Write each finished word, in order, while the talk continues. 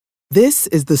This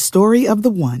is the story of the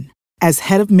one. As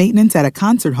head of maintenance at a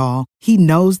concert hall, he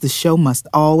knows the show must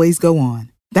always go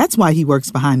on. That's why he works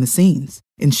behind the scenes,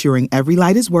 ensuring every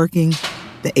light is working,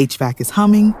 the HVAC is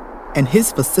humming, and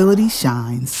his facility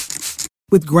shines.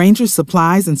 With Grainger's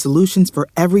supplies and solutions for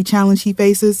every challenge he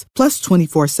faces, plus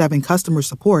 24/7 customer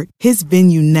support, his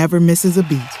venue never misses a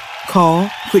beat. Call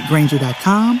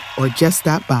quickgrainger.com or just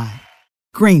stop by.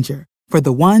 Grainger, for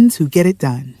the ones who get it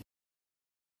done.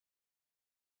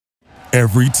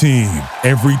 Every team,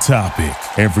 every topic,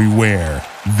 everywhere.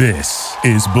 This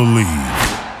is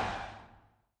Believe.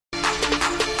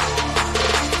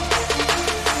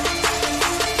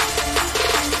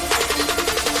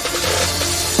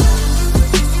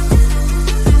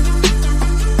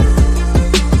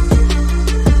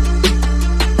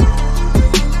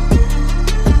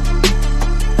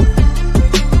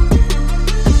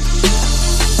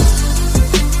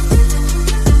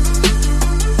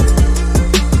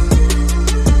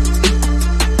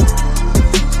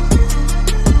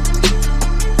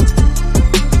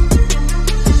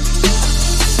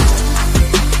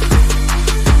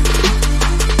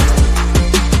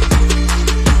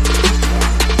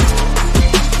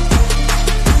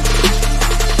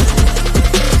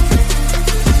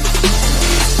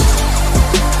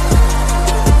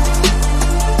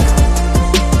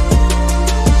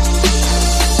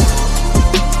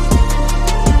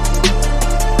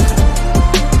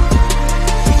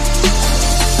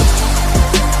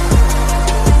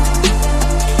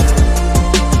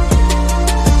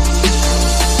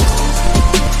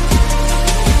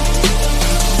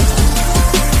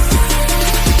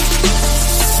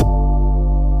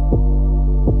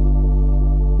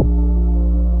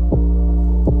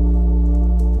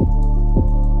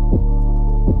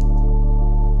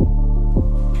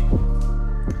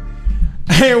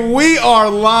 And we are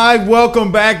live.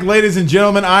 Welcome back, ladies and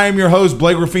gentlemen. I am your host,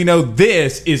 Blake Ruffino.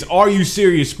 This is Are You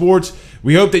Serious Sports.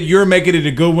 We hope that you're making it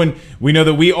a good one. We know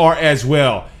that we are as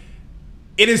well.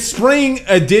 It is spring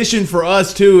edition for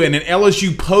us, too, and an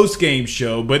LSU postgame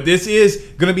show. But this is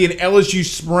going to be an LSU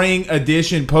spring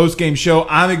edition postgame show.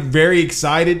 I'm very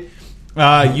excited.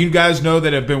 You guys know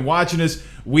that have been watching us.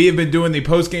 We have been doing the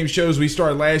postgame shows we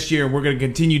started last year, and we're going to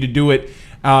continue to do it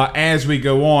as we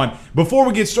go on. Before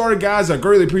we get started, guys, I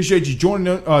greatly appreciate you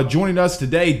joining us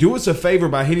today. Do us a favor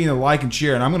by hitting the like and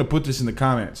share, and I'm going to put this in the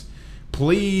comments.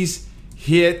 Please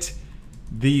hit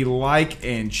the like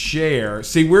and share.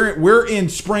 See, we're in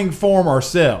spring form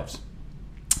ourselves.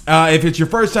 If it's your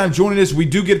first time joining us, we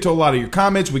do get to a lot of your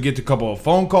comments. We get to a couple of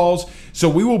phone calls, so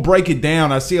we will break it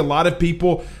down. I see a lot of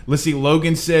people. Let's see,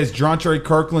 Logan says, Jontre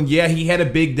Kirkland, yeah, he had a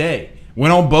big day.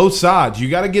 Went on both sides. You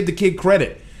got to give the kid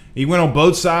credit. He went on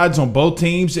both sides, on both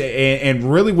teams, and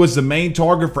really was the main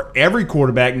target for every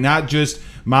quarterback, not just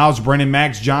Miles Brennan,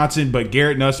 Max Johnson, but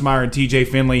Garrett Nussmeier and TJ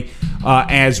Finley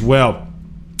as well.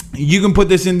 You can put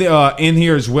this in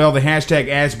here as well, the hashtag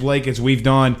AskBlake, as we've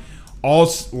done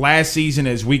all last season,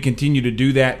 as we continue to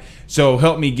do that. So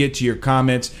help me get to your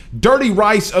comments. Dirty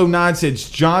Rice 09 says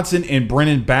Johnson and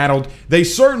Brennan battled. They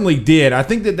certainly did. I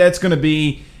think that that's going to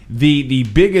be the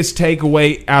biggest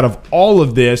takeaway out of all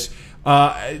of this. Look,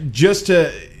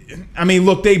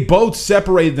 they both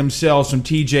separated themselves from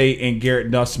TJ and Garrett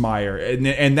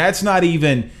Nussmeier, and that's not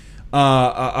even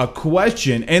a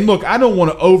question. And look, I don't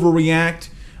want to overreact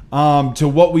to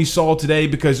what we saw today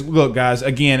because, look, guys,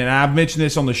 again, and I've mentioned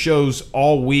this on the shows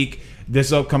all week,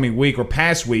 this upcoming week or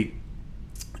past week,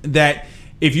 that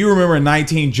if you remember in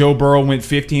 19, Joe Burrow went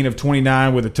 15 of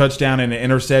 29 with a touchdown and an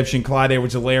interception. Clyde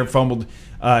Edwards-Helaire fumbled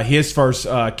his first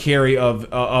carry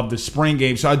of the spring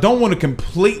game. So I don't want to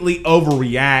completely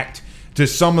overreact to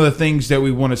some of the things that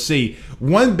we want to see.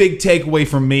 One big takeaway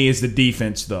from me is the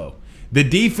defense, though. The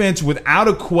defense, without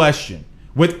a question,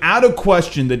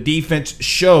 the defense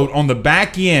showed on the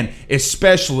back end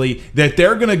especially that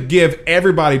they're going to give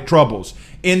everybody troubles.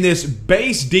 In this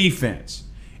base defense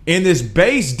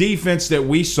that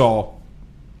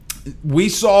we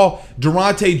saw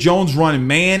Durante Jones running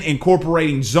man,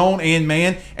 incorporating zone and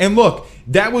man. And look,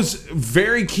 that was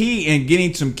very key in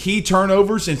getting some key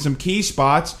turnovers and some key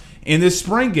spots in this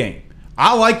spring game.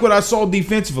 I like what I saw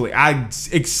defensively. I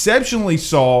exceptionally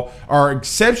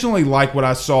like what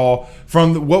I saw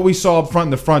from what we saw up front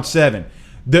in the front seven.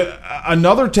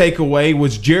 Another takeaway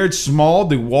was Jared Small,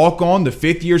 the walk-on, the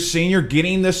fifth-year senior,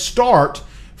 getting the start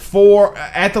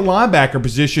at the linebacker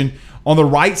position on the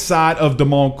right side of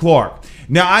Damone Clark.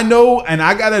 Now, I know, and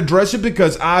I got to address it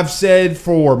because I've said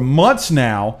for months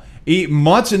now,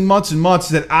 months and months and months,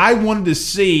 that I wanted to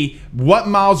see what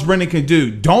Miles Brennan can do.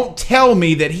 Don't tell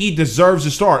me that he deserves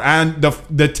a start. And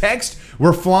the text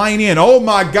were flying in. Oh,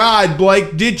 my God,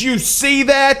 Blake, did you see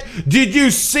that? Did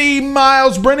you see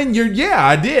Myles Brennan? Yeah,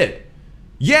 I did.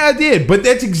 Yeah, I did. But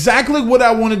that's exactly what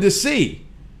I wanted to see.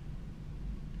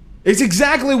 It's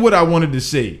exactly what I wanted to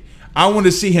see. I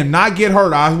wanted to see him not get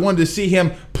hurt. I wanted to see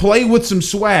him play with some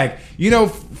swag. You know,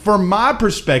 from my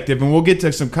perspective, and we'll get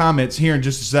to some comments here in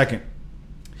just a second,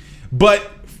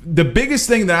 but the biggest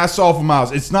thing that I saw from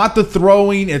Myles, it's not the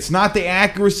throwing, it's not the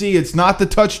accuracy, it's not the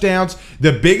touchdowns.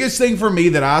 The biggest thing for me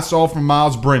that I saw from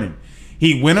Myles Brennan,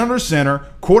 he went under center,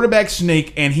 quarterback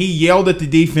sneak, and he yelled at the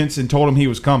defense and told him he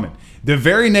was coming. The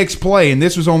very next play, and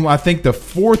this was on, I think, the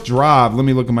fourth drive. Let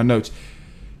me look at my notes.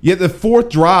 Yeah, the fourth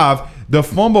drive, the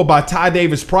fumble by Ty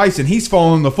Davis Price, and he's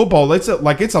following the football. It's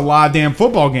a live damn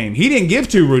football game. He didn't give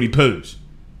two Rudy Poos.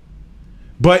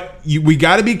 But we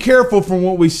got to be careful from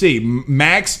what we see.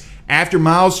 Max, after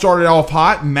Myles started off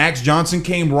hot, Max Johnson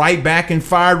came right back and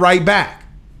fired right back.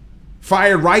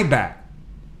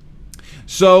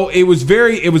 So it was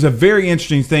a very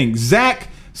interesting thing. Zach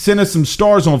sent us some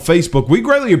stars on Facebook. We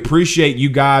greatly appreciate you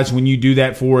guys when you do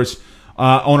that for us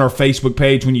on our Facebook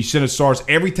page. When you send us stars,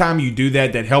 every time you do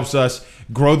that, that helps us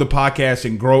grow the podcast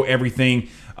and grow everything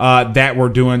that we're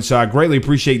doing. So I greatly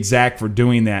appreciate Zach for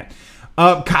doing that.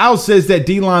 Kyle says that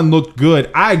D-line looked good.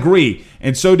 I agree,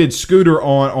 and so did Scooter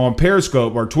on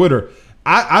Periscope or Twitter.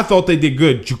 I thought they did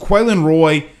good. Jaquelin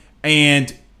Roy,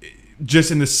 and just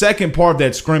in the second part of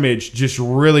that scrimmage, just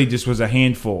was a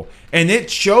handful. And it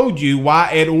showed you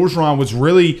why Ed Orgeron was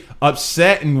really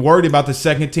upset and worried about the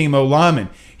second-team O-lineman.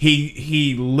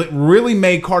 He really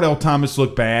made Cardell Thomas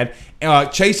look bad.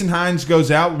 Chasen Hines goes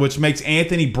out, which makes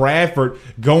Anthony Bradford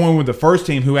go in with the first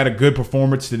team, who had a good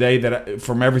performance today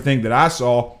from everything that I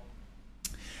saw.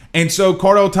 And so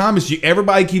Cardell Thomas,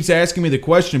 everybody keeps asking me the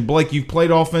question, Blake, you've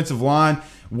played offensive line.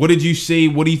 What did you see?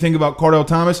 What do you think about Cardell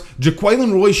Thomas?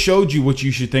 Jaquelin Roy showed you what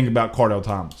you should think about Cardell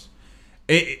Thomas.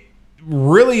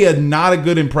 Really not a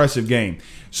good, impressive game.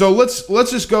 So let's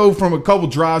just go from a couple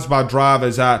drives by drive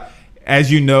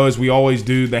as you know, as we always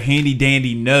do, the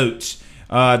handy-dandy notes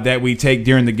that we take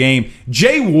during the game.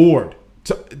 Jay Ward,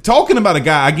 talking about a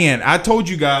guy, again, I told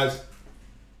you guys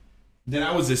that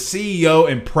I was the CEO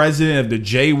and president of the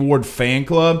Jay Ward fan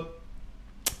club.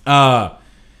 The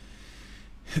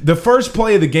first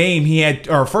play of the game,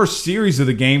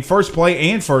 first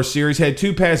play and first series, had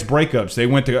two pass breakups. They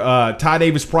went to Ty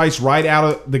Davis Price right out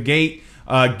of the gate.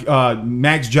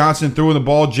 Max Johnson threw the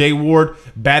ball. Jay Ward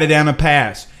batted down a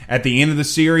pass at the end of the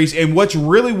series. And what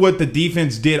the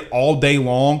defense did all day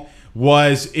long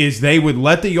is they would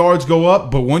let the yards go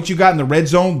up, but once you got in the red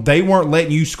zone, they weren't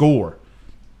letting you score.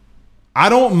 I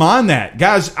don't mind that.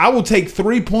 Guys, I will take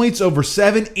 3 points over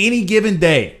 7 any given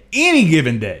day. Any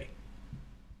given day.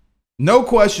 No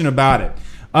question about it.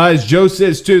 As Joe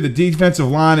says, too, the defensive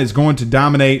line is going to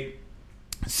dominate.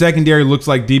 Secondary looks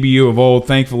like DBU of old,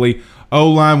 thankfully.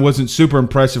 O-line wasn't super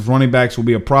impressive. Running backs will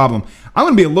be a problem. I'm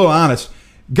going to be a little honest.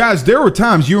 Guys, there were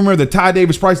times, you remember the Ty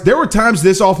Davis Price, there were times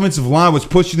this offensive line was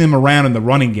pushing them around in the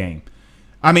running game.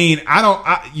 I mean,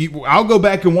 I'll go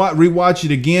back and rewatch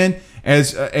it again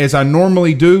as I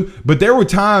normally do, but there were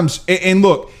times, and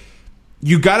look,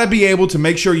 you got to be able to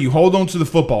make sure you hold on to the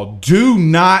football. Do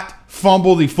not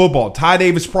fumble the football. Ty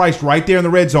Davis Price right there in the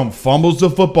red zone fumbles the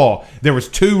football. There was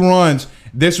 2 runs.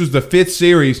 This was the fifth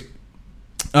series.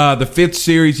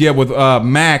 With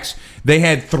Max. They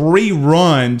had 3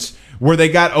 runs where they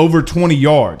got over 20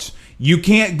 yards. You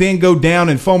can't then go down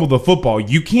and fumble the football.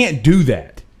 You can't do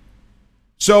that.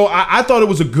 So I thought it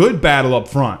was a good battle up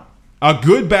front. A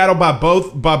good battle by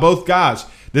both guys.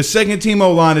 The second team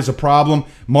O-line is a problem.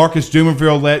 Marcus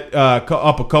Dumerville let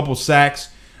up a couple sacks.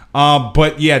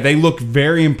 But, yeah, they look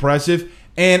very impressive.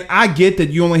 And I get that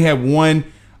you only have one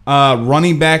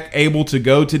running back able to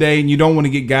go today, and you don't want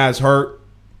to get guys hurt.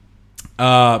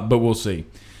 But we'll see.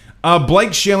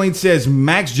 Blake Schilling says,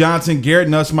 Max Johnson, Garrett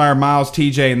Nussmeier, Myles,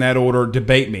 TJ in that order.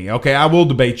 Debate me. Okay, I will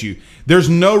debate you. There's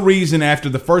no reason after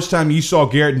the first time you saw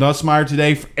Garrett Nussmeier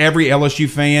today, every LSU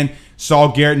fan saw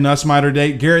Garrett Nussmeier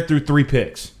today. Garrett threw 3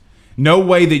 picks. No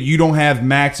way that you don't have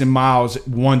Max and Myles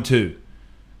 1-2.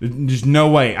 There's no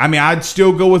way. I mean, I'd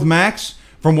still go with Max.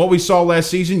 From what we saw last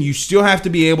season, you still have to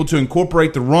be able to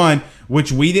incorporate the run,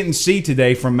 which we didn't see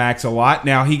today from Max a lot.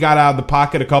 Now, he got out of the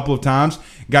pocket a couple of times,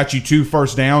 got you 2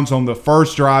 first downs on the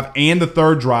first drive and the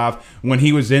third drive when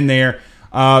he was in there.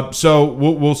 So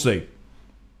we'll see.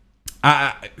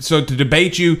 So to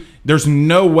debate you, there's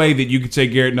no way that you could say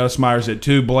Garrett Nussmeier's at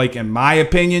 2, Blake, in my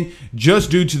opinion,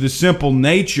 just due to the simple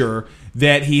nature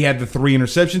that he had the 3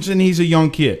 interceptions, and he's a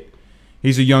young kid.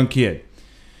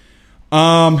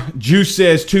 Juice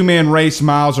says 2-man race,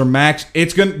 Miles or Max.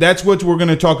 That's what we're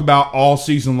gonna talk about all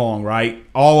season long, right?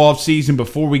 All off season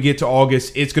before we get to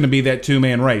August, it's gonna be that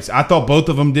 2-man race. I thought both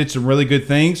of them did some really good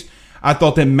things. I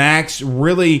thought that Max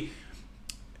really,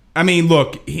 I mean,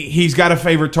 look, he's got a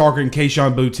favorite target in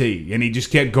Kayshon Boutte, and he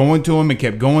just kept going to him and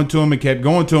kept going to him and kept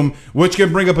going to him, which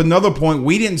can bring up another point.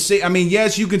 We didn't see, I mean,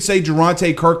 yes, you could say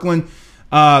Jerronte Kirkland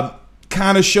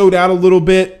kind of showed out a little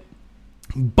bit,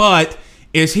 but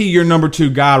is he your number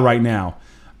 2 guy right now?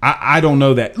 I don't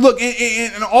know that. Look,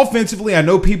 and offensively, I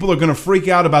know people are going to freak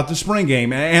out about the spring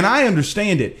game, and I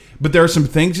understand it. But there are some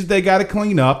things that they got to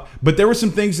clean up. But there were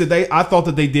some things that I thought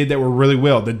that they did that were really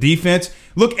well. The defense.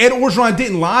 Look, Ed Orgeron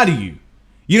didn't lie to you.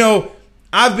 You know,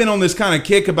 I've been on this kind of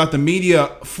kick about the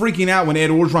media freaking out when Ed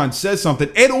Orgeron says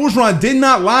something. Ed Orgeron did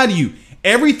not lie to you.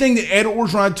 Everything that Ed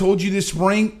Orgeron told you this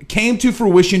spring came to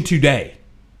fruition today.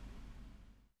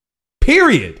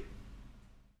 Period.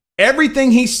 Everything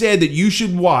he said that you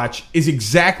should watch is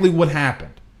exactly what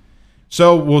happened.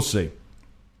 So we'll see.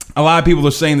 A lot of people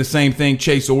are saying the same thing.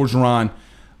 Chase Orgeron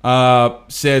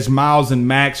says Miles and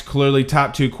Max clearly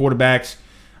top 2 quarterbacks.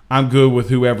 I'm good with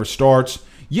whoever starts.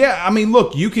 Yeah, I mean,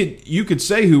 look, you could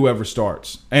say whoever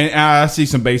starts. And I see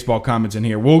some baseball comments in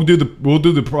here. We'll do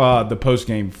the post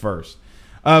game first.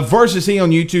 Versus he on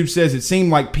YouTube says it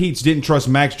seemed like Pete's didn't trust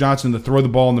Max Johnson to throw the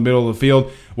ball in the middle of the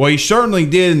field. Well, he certainly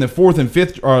did in the 4th and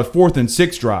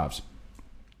 6th drives.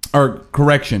 Or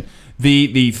correction,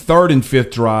 the 3rd and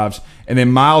 5th drives, and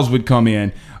then Miles would come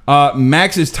in.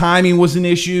 Max's timing was an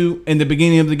issue in the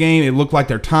beginning of the game. It looked like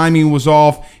their timing was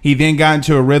off. He then got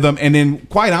into a rhythm, and then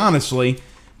quite honestly,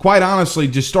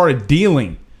 just started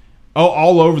dealing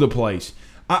all over the place.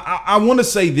 I want to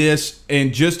say this,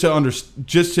 and just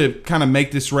to kind of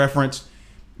make this reference,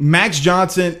 Max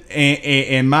Johnson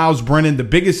and Miles Brennan, the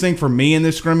biggest thing for me in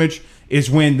this scrimmage is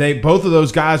when both of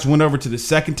those guys went over to the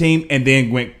second team and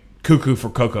then went cuckoo for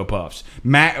Cocoa Puffs.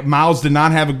 Miles did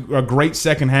not have a great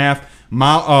second half.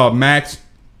 Max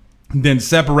then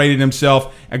separated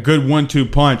himself, a good 1-2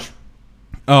 punch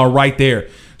right there.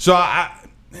 So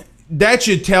that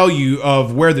should tell you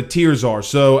of where the tiers are.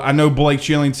 So I know Blake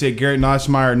Schilling said Garrett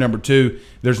Nussmeier at number 2.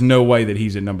 There's no way that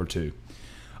he's at number 2.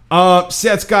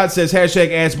 Seth Scott says,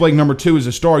 #Ask Blake number 2 is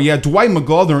a star. Yeah, Dwight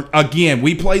McGlothern, again,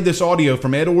 we played this audio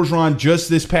from Ed Orgeron just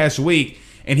this past week,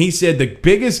 and he said the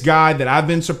biggest guy that I've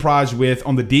been surprised with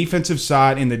on the defensive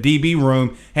side in the DB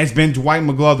room has been Dwight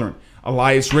McGlothern.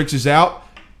 Elias Ricks is out.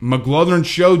 McGlothern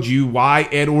showed you why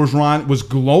Ed Orgeron was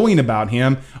glowing about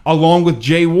him, along with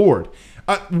Jay Ward.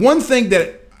 One thing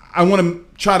that I want to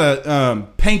try to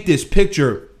paint this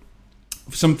picture,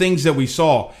 some things that we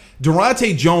saw.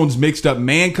 Durante Jones mixed up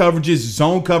man coverages,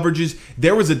 zone coverages.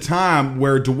 There was a time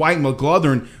where Dwight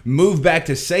McGlothern moved back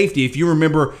to safety. If you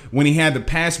remember when he had the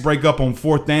pass breakup on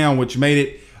 4th down, which made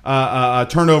it a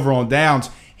turnover on downs,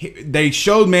 they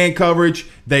showed man coverage.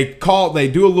 They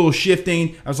do a little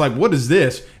shifting. I was like, what is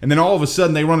this? And then all of a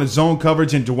sudden they run a zone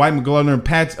coverage and Dwight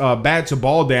McGlothern bats a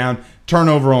ball down,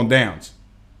 turnover on downs.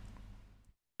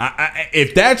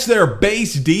 If that's their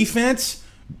base defense,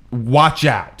 watch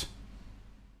out.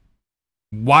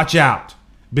 Watch out.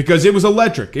 Because it was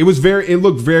electric. It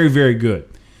looked very, very good.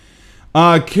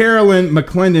 Carolyn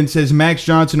McClendon says Max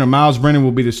Johnson or Miles Brennan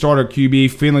will be the starter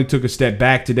QB. Finley took a step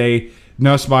back today.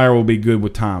 Nussmeier will be good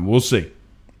with time. We'll see.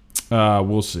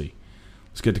 We'll see.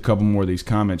 Let's get to a couple more of these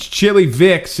comments. Chili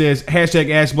Vic says,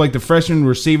 #Ask Blake, the freshman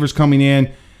receivers coming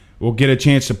in will get a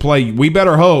chance to play. We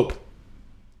better hope.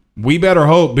 We better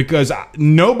hope, because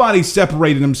nobody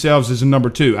separated themselves as a number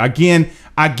 2. Again,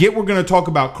 I get we're going to talk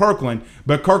about Kirkland,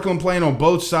 but Kirkland playing on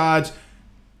both sides.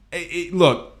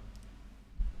 Look,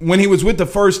 when he was with the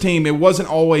first team, it wasn't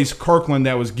always Kirkland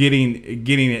that was getting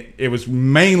it. It was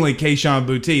mainly Kayshon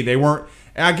Boutte. They weren't.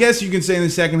 I guess you can say in the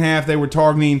second half they were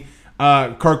targeting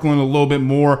Kirkland a little bit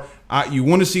more. You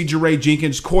want to see Jeray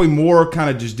Jenkins. Coy Moore kind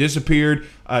of just disappeared.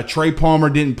 Trey Palmer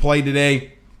didn't play today.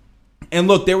 And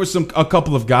look, there was a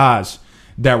couple of guys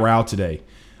that were out today.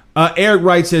 Eric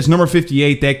Wright says, number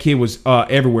 58, that kid was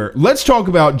everywhere. Let's talk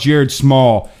about Jared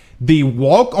Small, the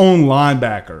walk-on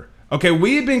linebacker. Okay,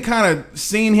 we had been kind of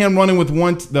seeing him running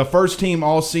with the first team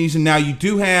all season. Now you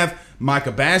do have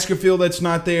Micah Baskerville that's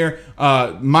not there.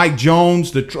 Mike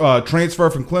Jones, the transfer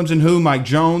from Clemson, Mike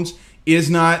Jones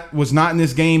was not in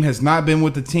this game, has not been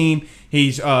with the team.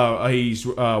 He's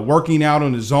working out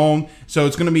on his own, so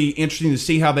it's going to be interesting to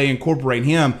see how they incorporate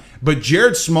him. But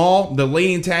Jared Small, the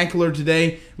leading tackler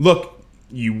today, look,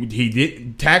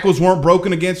 tackles weren't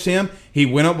broken against him. He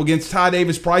went up against Ty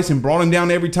Davis Price and brought him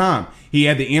down every time. He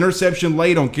had the interception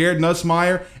late on Garrett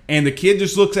Nussmeier, and the kid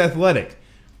just looks athletic.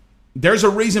 There's a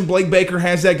reason Blake Baker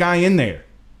has that guy in there.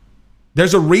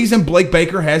 There's a reason Blake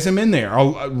Baker has him in there,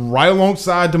 right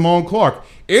alongside Damone Clark.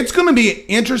 It's going to be an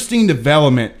interesting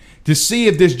development to see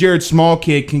if this Jared Small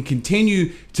kid can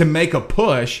continue to make a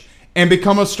push and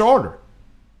become a starter.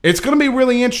 It's going to be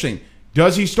really interesting.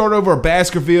 Does he start over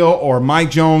Baskerville or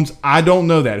Mike Jones? I don't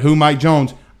know that. Who Mike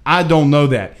Jones? I don't know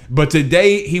that. But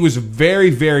today he was very,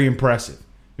 very impressive.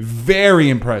 Very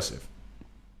impressive.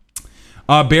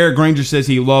 Barrett Granger says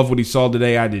he loved what he saw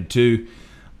today. I did too.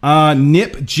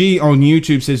 Nip G on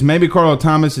YouTube says maybe Carl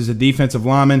Thomas is a defensive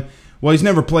lineman. Well, he's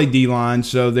never played D-line,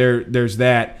 so there's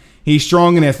that. He's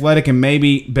strong and athletic and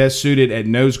maybe best suited at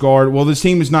nose guard. Well, this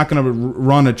team is not going to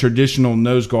run a traditional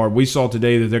nose guard. We saw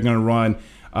today that they're going to run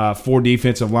 4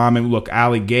 defensive linemen. Look,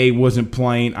 Ali Gay wasn't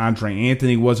playing. Andre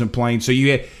Anthony wasn't playing. So you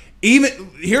had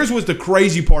here's what's the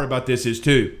crazy part about this is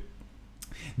too.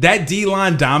 That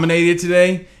D-line dominated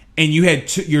today, and you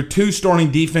had your 2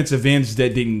 starting defensive ends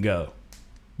that didn't go.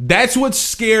 That's what's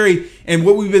scary and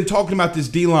what we've been talking about this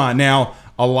D-line. Now,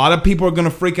 a lot of people are going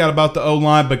to freak out about the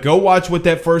O-line, but go watch what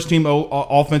that first-team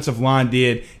offensive line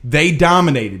did. They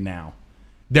dominated now.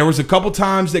 There was a couple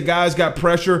times that guys got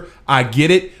pressure. I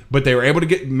get it, but they were able to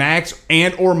get Max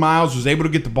and or Miles was able to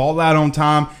get the ball out on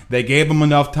time. They gave them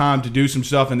enough time to do some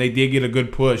stuff, and they did get a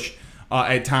good push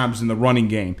at times in the running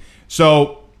game.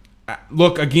 So,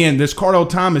 look, again, this Cardell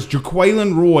Thomas,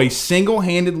 Jaquelin Roy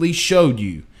single-handedly showed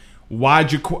you why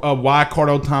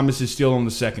Cardell Thomas is still on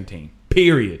the second team,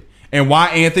 period. And why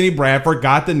Anthony Bradford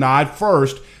got the nod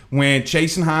first when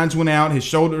Chasen Hines went out. His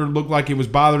shoulder looked like it was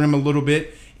bothering him a little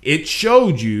bit. It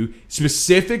showed you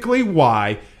specifically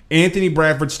why Anthony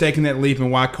Bradford's taking that leap and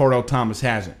why Cardell Thomas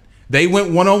hasn't. They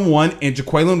went one-on-one, and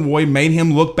Jaquelin Roy made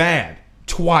him look bad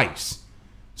twice.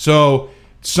 So,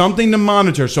 something to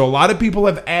monitor. So, a lot of people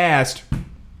have asked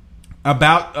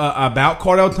about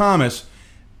Cardell Thomas.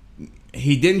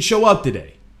 He didn't show up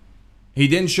today.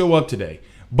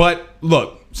 But,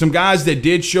 look, some guys that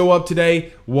did show up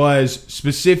today was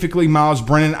specifically Myles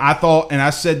Brennan. I thought, and I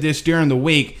said this during the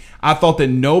week, I thought that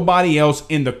nobody else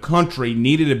in the country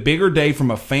needed a bigger day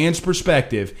from a fan's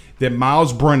perspective than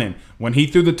Myles Brennan. When he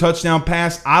threw the touchdown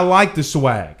pass, I like the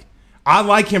swag. I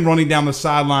like him running down the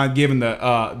sideline, giving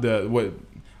the what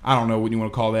I don't know what you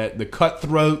want to call that, the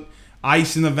cutthroat,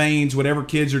 ice in the veins, whatever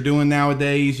kids are doing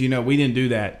nowadays. You know, we didn't do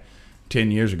that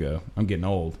 10 years ago. I'm getting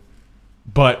old.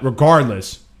 But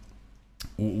regardless,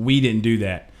 we didn't do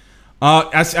that.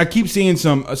 I keep seeing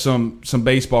some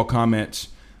baseball comments.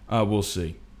 We'll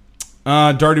see.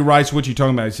 Dirty Rice, what you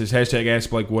talking about? He says, hashtag ask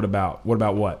Blake, what about? What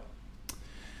about what?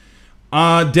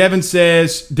 Devin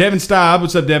says, Devin Staub,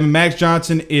 what's up, Devin? Max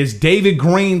Johnson is David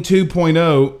Green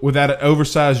 2.0 without an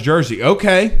oversized jersey.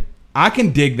 Okay, I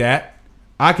can dig that.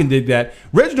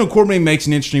 Reginald Courtney makes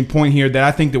an interesting point here that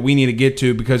I think that we need to get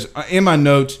to because in my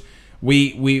notes,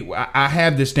 I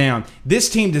have this down. This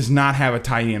team does not have a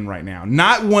tight end right now.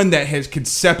 Not one that could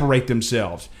separate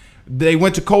themselves. They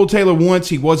went to Cole Taylor once.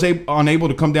 He was unable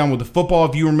to come down with the football.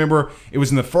 If you remember, it was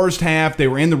in the first half. They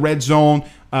were in the red zone.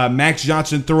 Max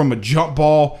Johnson threw him a jump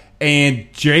ball.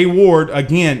 And Jay Ward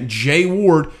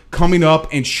coming up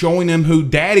and showing him who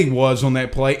daddy was on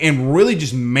that play and really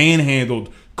just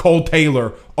manhandled Cole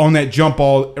Taylor on that jump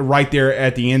ball right there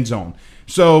at the end zone.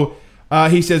 So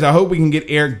he says, I hope we can get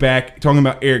Eric back. Talking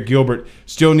about Eric Gilbert.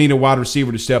 Still need a wide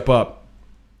receiver to step up.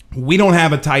 We don't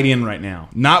have a tight end right now.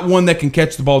 Not one that can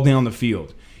catch the ball down the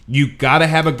field. You got to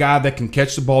have a guy that can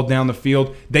catch the ball down the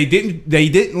field. They didn't,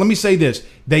 let me say this.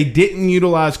 They didn't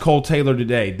utilize Cole Taylor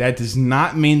today. That does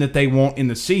not mean that they won't in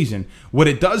the season. What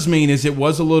it does mean is it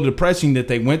was a little depressing that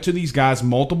they went to these guys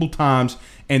multiple times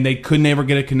and they could never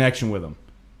get a connection with them.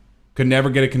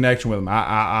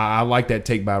 I like that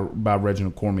take by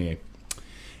Reginald Cormier.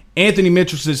 Anthony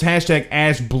Mitchell says, hashtag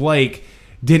ask Blake,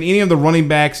 did any of the running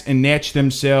backs enniche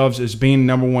themselves as being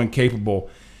number one capable?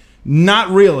 Not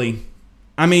really.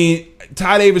 I mean,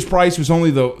 Ty Davis-Price was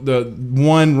only the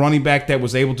one running back that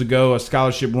was able to go, a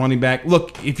scholarship running back.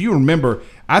 Look, if you remember,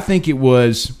 I think it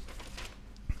was,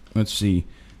 let's see,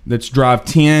 let's drive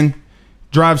 10.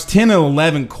 Drives 10 and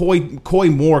 11,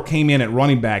 Coy Moore came in at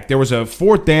running back. There was a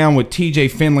fourth down with T.J.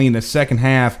 Finley in the second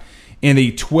half in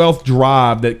the 12th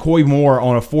drive that Coy Moore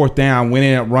on a fourth down went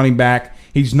in at running back.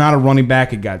 He's not a running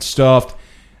back. It got stuffed.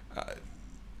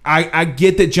 I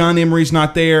get that John Emery's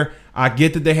not there. I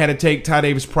get that they had to take Ty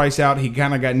Davis-Price out. He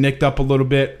kind of got nicked up a little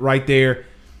bit right there.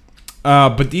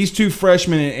 But these two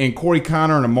freshmen and Corey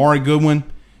Connor and Amari Goodwin,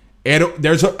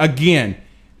 again,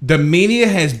 the media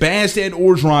has bashed Ed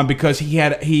Orgeron because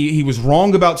he was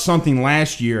wrong about something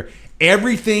last year.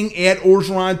 Everything Ed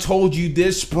Orgeron told you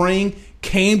this spring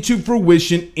came to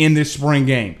fruition in this spring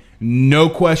game. No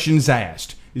questions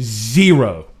asked.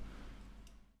 Zero.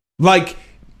 Like,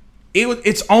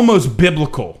 it's almost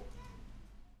biblical.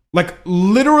 Like,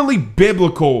 literally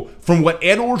biblical from what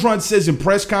Ed Orgeron says in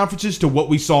press conferences to what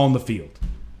we saw on the field.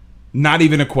 Not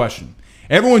even a question.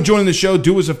 Everyone joining the show,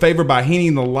 do us a favor by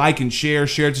hitting the like and share it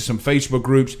to some Facebook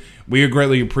groups. We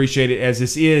greatly appreciate it, as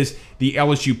this is the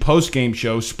LSU postgame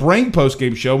show, spring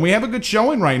postgame show. And we have a good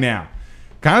showing right now.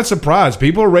 Kind of surprised.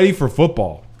 People are ready for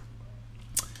football.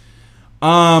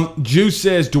 Juice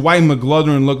says Dwight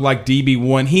McGlothern looked like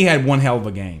DB1. He had one hell of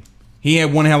a game.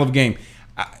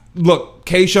 Look,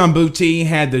 Kayshon Boutte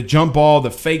had the jump ball,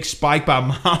 the fake spike by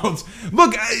Miles.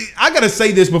 Look, I got to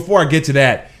say this before I get to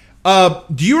that.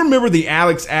 Do you remember the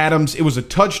Alex Adams? It was a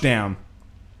touchdown.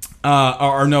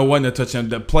 Or no, it wasn't a touchdown.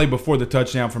 The play before the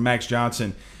touchdown for Max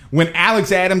Johnson. When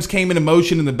Alex Adams came into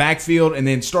motion in the backfield and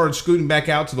then started scooting back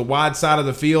out to the wide side of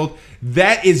the field,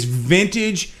 that is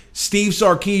vintage Steve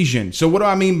Sarkisian. So what do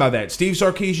I mean by that? Steve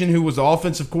Sarkisian, who was the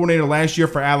offensive coordinator last year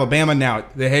for Alabama, now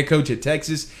the head coach at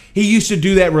Texas, he used to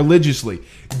do that religiously.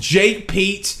 Jake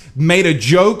Peetz made a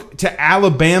joke to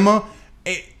Alabama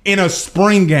in a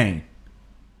spring game.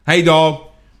 Hey, dog,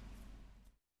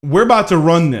 we're about to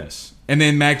run this. And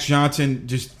then Max Johnson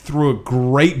just threw a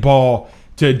great ball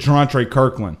to Drontre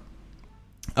Kirkland.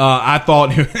 I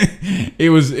thought it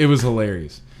was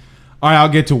hilarious. All right, I'll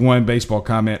get to one baseball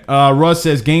comment. Russ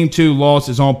says Game 2 loss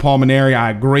is on Palmineri.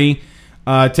 I agree.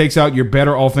 Takes out your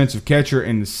better offensive catcher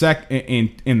in the second.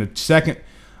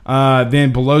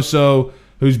 Then Beloso,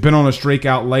 who's been on a streak,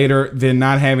 out later. Then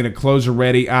not having a closer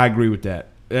ready. I agree with that.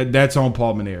 That's on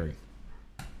Palmineri.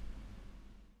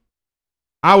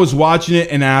 I was watching it,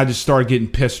 and I just started getting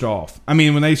pissed off. I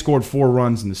mean, when they scored 4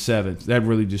 runs in the 7th, that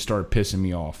really just started pissing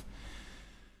me off.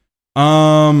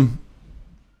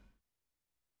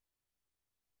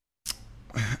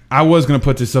 I was going to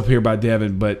put this up here by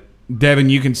Devin, but Devin,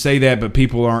 you can say that, but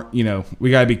people aren't, we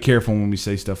got to be careful when we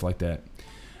say stuff like that.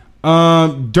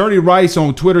 Dirty Rice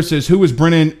on Twitter says, who was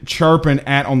Brennan chirping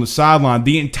at on the sideline?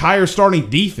 The entire starting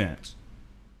defense.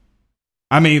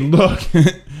 I mean, look,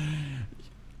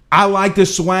 I like the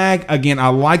swag. Again, I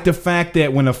like the fact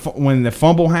that when the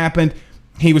fumble happened,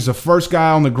 he was the first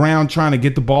guy on the ground trying to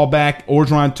get the ball back.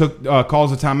 Orgeron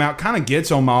calls a timeout, kind of gets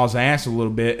on Miles' ass a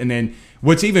little bit. And then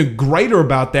what's even greater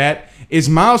about that is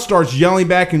Miles starts yelling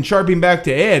back and chirping back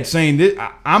to Ed, saying,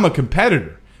 I'm a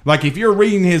competitor. Like, if you're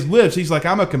reading his lips, he's like,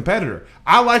 I'm a competitor.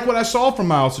 I like what I saw from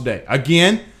Miles today.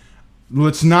 Again,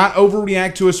 let's not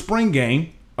overreact to a spring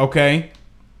game, okay?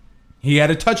 He had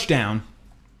a touchdown.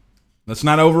 Let's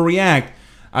not overreact.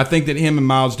 I think that him and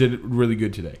Miles did really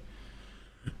good today.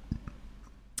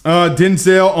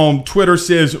 Denzel on Twitter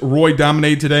says Roy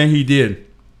dominated today. He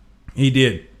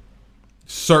did.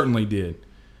 Certainly did.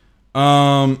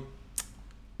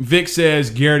 Vic says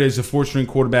Garrett is a 4-string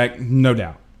quarterback. No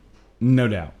doubt.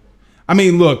 I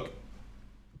mean, look,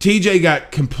 TJ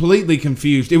got completely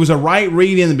confused. It was a right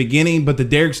read in the beginning, but the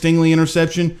Derek Stingley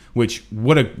interception, which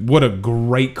what a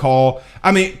great call.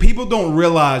 I mean, people don't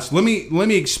realize. Let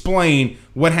me explain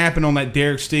what happened on that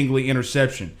Derek Stingley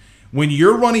interception. When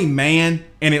you're running man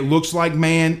and it looks like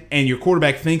man and your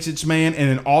quarterback thinks it's man, and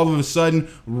then all of a sudden,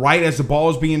 right as the ball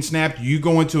is being snapped, you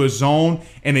go into a zone,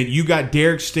 and then you got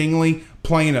Derek Stingley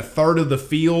playing a third of the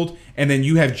field, and then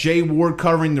you have Jay Ward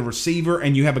covering the receiver,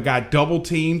 and you have a guy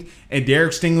double-teamed, and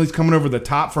Derek Stingley's coming over the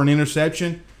top for an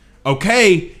interception.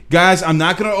 Okay, guys, I'm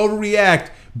not going to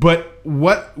overreact, but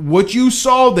what you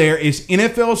saw there is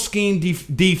NFL scheme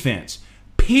defense.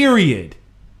 Period.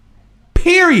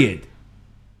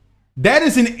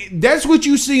 That's what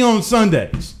you see on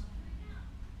Sundays.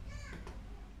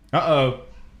 Uh-oh.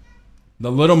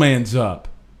 The little man's up.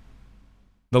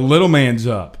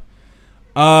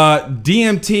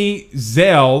 DMT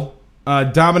Zell,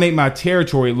 dominate my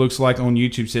territory, it looks like on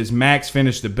YouTube, says Max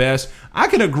finished the best. I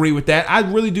can agree with that. I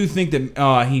really do think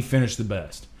that he finished the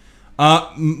best.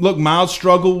 Look, Miles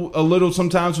struggled a little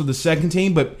sometimes with the second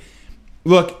team, but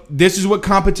look, this is what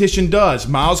competition does.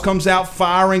 Miles comes out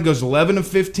firing, goes 11 of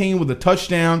 15 with a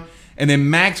touchdown, and then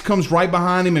Max comes right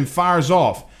behind him and fires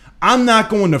off. I'm not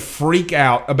going to freak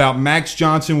out about Max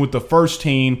Johnson with the first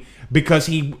team because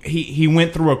he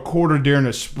went through a quarter during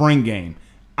a spring game.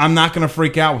 I'm not going to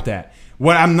freak out with that.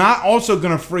 What I'm not also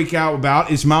going to freak out about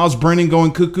is Miles Brennan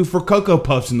going cuckoo for Cocoa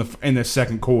Puffs in the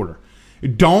second quarter.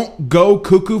 Don't go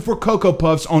cuckoo for Cocoa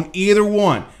Puffs on either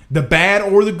one, the bad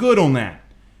or the good on that.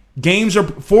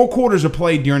 4 quarters are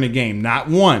played during a game, not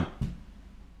one.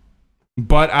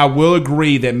 But I will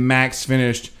agree that Max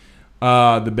finished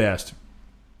the best.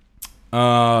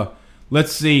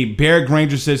 Let's see. Barrett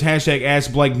Granger says,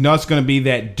 #Ask Blake Nutt's going to be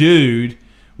that dude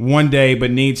one day,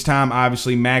 but needs time.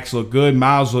 Obviously, Max looked good.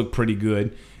 Miles looked pretty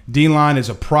good. D-line is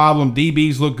a problem.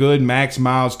 DBs look good. Max,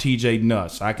 Miles, TJ,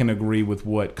 nuts. I can agree with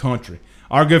what Country.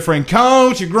 Our good friend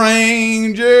Country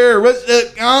Granger. What's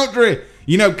up, Country?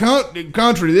 You know,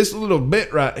 Country, this little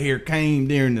bit right here came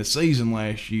during the season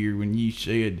last year when you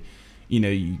said, you know,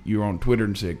 you were on Twitter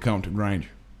and said Country Granger.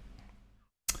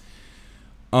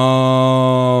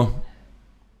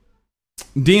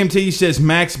 DMT says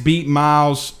Max beat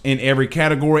Miles in every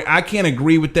category. I can't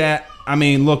agree with that. I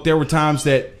mean, look, there were times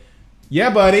that, yeah,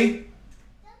 buddy.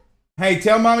 Hey,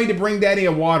 tell mommy to bring daddy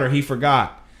a water. He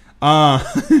forgot.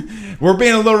 We're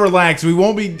being a little relaxed. We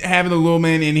won't be having the little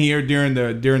man in here during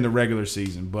the regular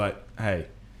season, but hey,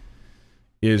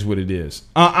 it is what it is.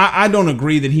 I don't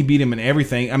agree that he beat him in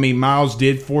everything. I mean, Miles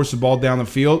did force the ball down the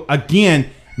field.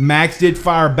 Again, Max did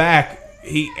fire back.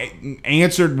 He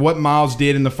answered what Miles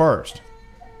did in the first.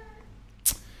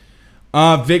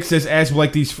 Vic says, ask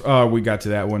Blake these. We got to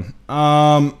that one.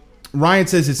 Ryan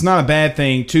says it's not a bad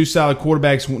thing. Two solid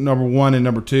quarterbacks, number 1 and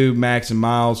number 2, Max and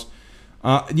Miles.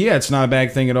 Yeah, it's not a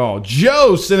bad thing at all.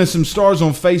 Joe sent us some stars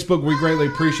on Facebook. We greatly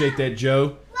appreciate that,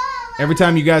 Joe. Every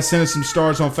time you guys send us some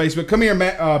stars on Facebook. Come here,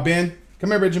 Ben.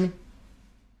 Come here, Benjamin.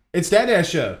 It's Dad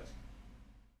Show.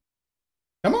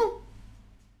 Come on.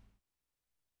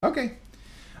 Okay.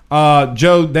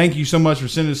 Joe, thank you so much for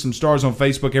sending us some stars on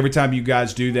Facebook. Every time you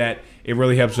guys do that, it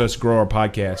really helps us grow our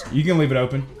podcast. You can leave it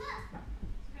open.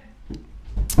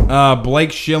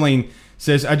 Blake Schilling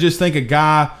says, I just think a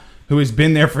guy who has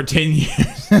been there for 10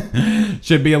 years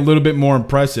should be a little bit more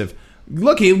impressive.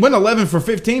 Look, he went 11 for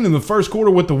 15 in the first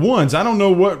quarter with the ones. I don't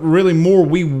know what really more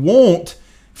we want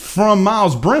from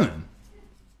Miles Brennan.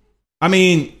 I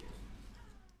mean,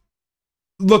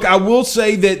 look, I will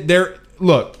say that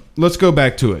look, let's go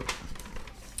back to it.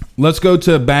 Let's go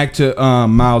back to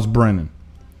Miles Brennan.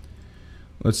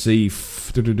 Let's see.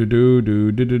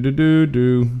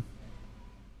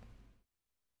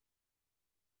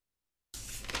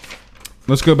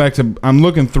 Let's go back to. I'm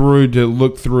looking through to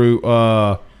look through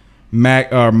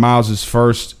Miles's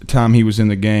first time he was in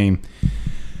the game.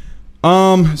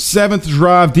 7th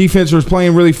drive, defense was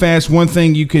playing really fast. One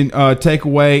thing you can take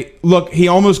away. Look, he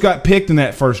almost got picked in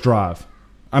that first drive.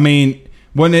 I mean,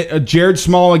 when Jared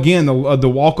Small again, the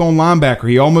walk-on linebacker,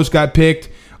 he almost got picked,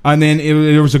 and then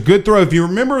it was a good throw. If you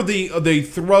remember the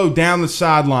throw down the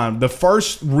sideline, the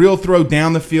first real throw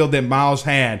down the field that Miles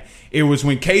had, it was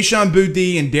when Kayshon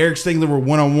Boutte and Derek Stingler were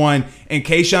one-on-one, and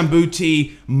Kayshon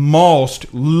Boutte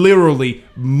literally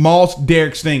mauled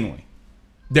Derek Stingley.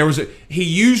 He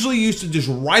usually used to just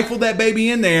rifle that baby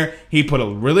in there. He put a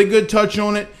really good touch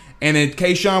on it, and then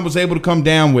Kayshon was able to come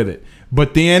down with it.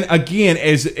 But then again,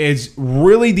 as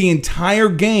really the entire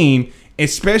game,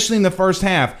 especially in the first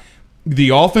half, the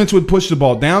offense would push the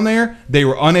ball down there. They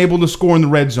were unable to score in the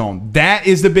red zone. That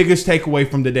is the biggest takeaway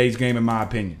from today's game, in my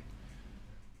opinion.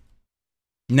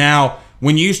 Now,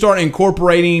 when you start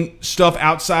incorporating stuff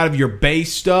outside of your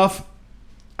base stuff,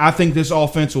 I think this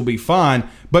offense will be fine.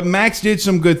 But Max did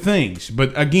some good things.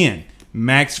 But again,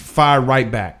 Max fired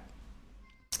right back.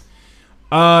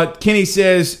 Kenny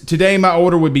says, today my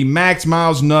order would be Max,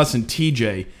 Miles, Nuss, and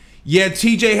TJ. Yeah,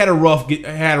 TJ had a rough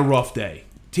day.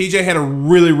 TJ had a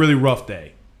really, really rough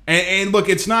day. And look,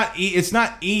 it's not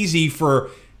easy for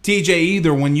TJ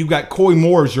either when you got Coy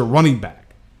Moore as your running back.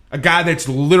 A guy that's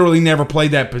literally never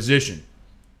played that position.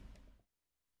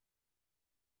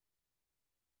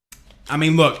 I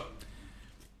mean, look,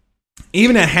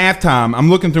 even at halftime, I'm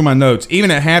looking through my notes. Even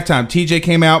at halftime, TJ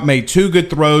came out, made 2 good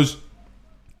throws.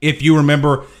 If you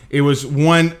remember, it was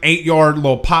 1 8-yard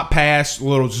little pop pass,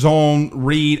 little zone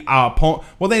read. Well,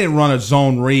 they didn't run a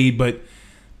zone read, but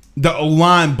the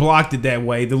line blocked it that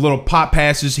way. The little pop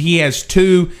passes. He has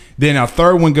 2. Then a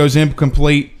third one goes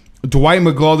incomplete. Dwight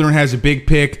McGlothern has a big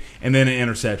pick and then an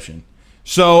interception.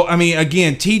 So, I mean,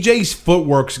 again, TJ's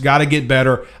footwork's got to get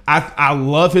better. I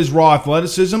love his raw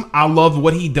athleticism. I love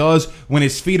what he does when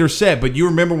his feet are set. But you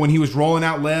remember when he was rolling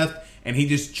out left and he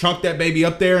just chunked that baby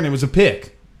up there and it was a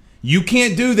pick. You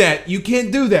can't do that. You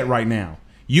can't do that right now.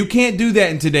 You can't do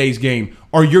that in today's game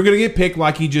or you're going to get picked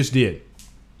like he just did.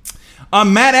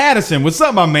 Matt Addison, what's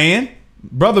up, my man?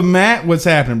 Brother Matt, what's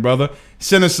happening, brother?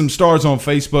 Send us some stars on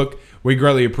Facebook. We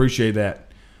greatly appreciate that.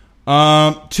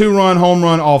 2-run home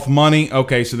run off money.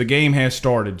 Okay, so the game has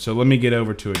started. So let me get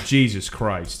over to it. Jesus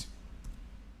Christ.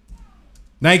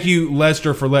 Thank you,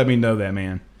 Lester, for letting me know that,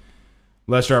 man.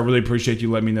 Lester, I really appreciate you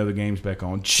letting me know the game's back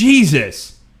on.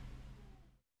 Jesus.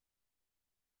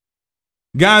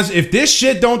 Guys, if this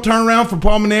shit don't turn around for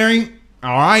Pulmonary,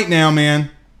 all right now,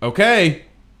 man. Okay.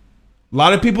 A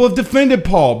lot of people have defended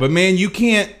Paul, but, man, you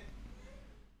can't.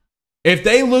 If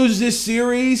they lose this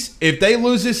series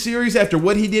after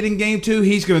what he did in Game 2,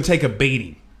 he's going to take a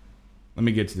beating. Let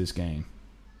me get to this game.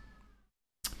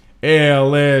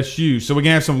 LSU. So we're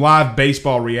going to have some live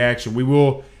baseball reaction.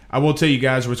 I will tell you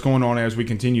guys what's going on as we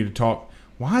continue to talk.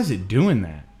 Why is it doing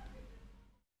that?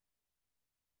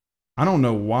 I don't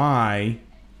know why.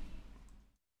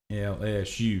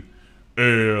 LSU. I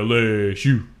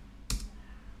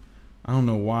don't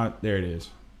know why. There it is.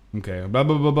 Okay. Blah,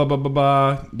 blah, blah, blah, blah, blah,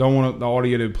 blah. Don't want the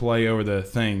audio to play over the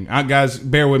thing. Guys,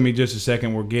 bear with me just a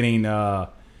second. I'm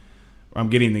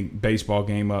getting the baseball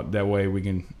game up. That way we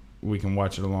can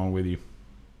watch it along with you.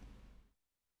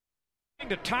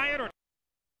 To tie it or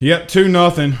Yep,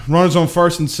 2-0. Runners on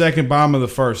first and second, bottom of the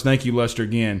first. Thank you, Lester,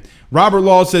 again. Robert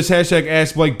Law says, hashtag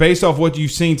Ask Blake, based off what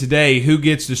you've seen today, who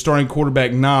gets the starting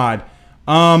quarterback nod?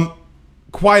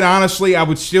 Quite honestly, I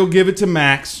would still give it to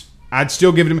Max. I'd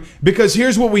still give it to him. Because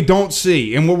here's what we don't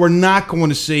see and what we're not going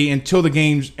to see until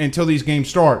these games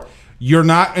start. You're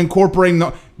not incorporating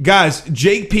guys,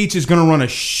 Jake Peets is going to run a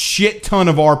shit ton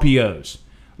of RPOs.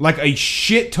 Like a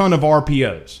shit ton of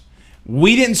RPOs.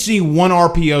 We didn't see one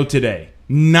RPO today.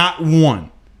 Not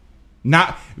one.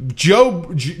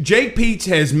 Jake Peets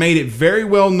has made it very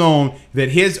well known that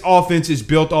his offense is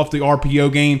built off the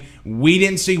RPO game. We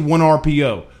didn't see one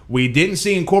RPO. We didn't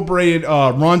see incorporated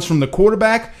runs from the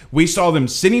quarterback. We saw them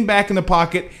sitting back in the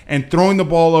pocket and throwing the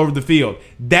ball over the field.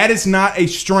 That is not a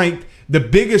strength, the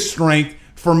biggest strength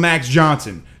for Max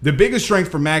Johnson. The biggest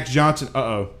strength for Max Johnson,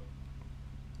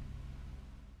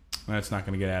 that's not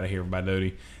going to get out of here by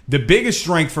Doty. The biggest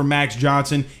strength for Max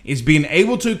Johnson is being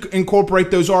able to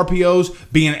incorporate those RPOs,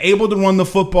 being able to run the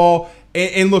football,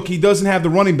 and look, he doesn't have the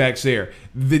running backs there.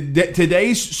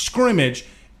 Today's scrimmage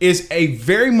is a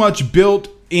very much built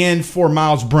in for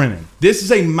Miles Brennan. This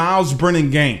is a Miles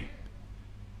Brennan game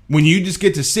when you just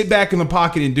get to sit back in the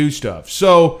pocket and do stuff.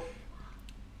 So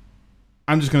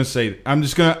I'm going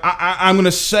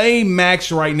to say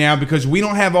Max right now because we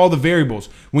don't have all the variables.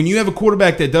 When you have a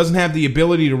quarterback that doesn't have the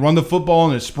ability to run the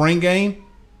football in a spring game,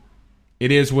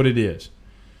 it is what it is.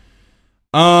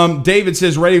 David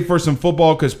says, ready for some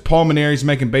football because Paul Maneri's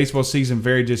making baseball season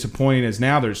very disappointing as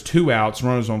now there's 2 outs,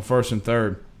 runners on first and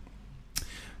third.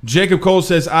 Jacob Cole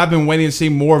says, I've been waiting to see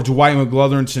more of Dwight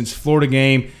McGlothern since Florida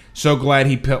game. So glad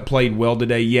he played well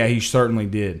today. Yeah, he certainly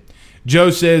did. Joe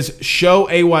says, show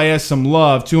AYS some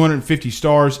love. 250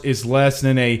 stars is less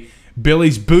than a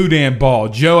Billy's Boudin ball.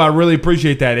 Joe, I really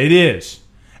appreciate that. It is.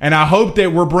 And I hope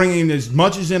that we're bringing as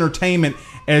much as entertainment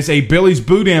as a Billy's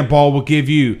Boudin ball will give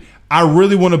you. I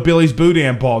really want a Billy's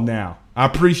Boudin ball now. I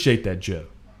appreciate that, Joe.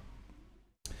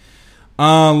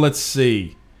 Let's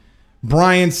see.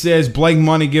 Brian says, Blake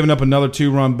Money giving up another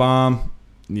 2-run bomb.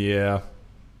 Yeah.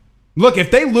 Look, if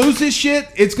they lose this shit,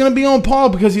 it's going to be on Paul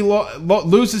because he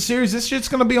loses the series. This shit's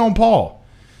going to be on Paul.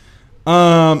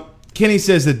 Kenny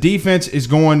says the defense is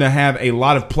going to have a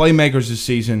lot of playmakers this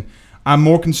season. I'm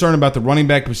more concerned about the running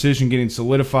back position getting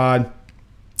solidified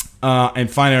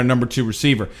and finding our number 2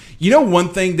 receiver. You know one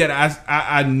thing that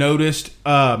I noticed?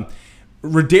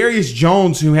 Rodarius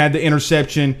Jones, who had the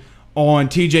interception on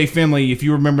TJ Finley, if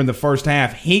you remember in the first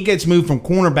half, he gets moved from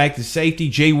cornerback to safety.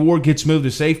 Jay Ward gets moved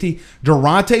to safety.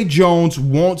 Durante Jones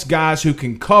wants guys who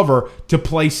can cover to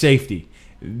play safety.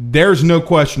 There's no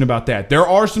question about that. There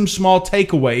are some small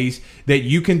takeaways that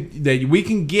we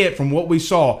can get from what we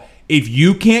saw. If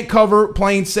you can't cover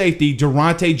playing safety,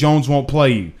 Durante Jones won't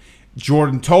play you.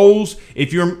 Jordan Tolles,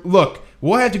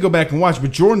 we'll have to go back and watch,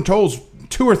 but Jordan Tolles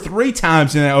 2 or 3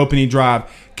 times in that opening drive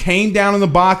came down in the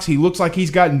box. He looks like he's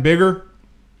gotten bigger.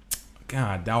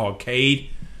 God, dog, Cade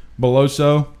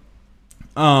Beloso.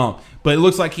 But it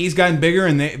looks like he's gotten bigger,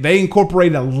 and they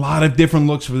incorporated a lot of different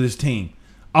looks for this team.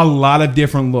 A lot of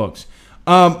different looks.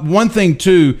 One thing,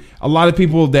 too, a lot of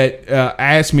people that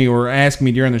asked me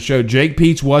during the show, Jake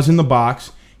Peets was in the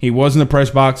box. He was in the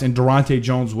press box, and Durante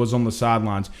Jones was on the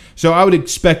sidelines. So I would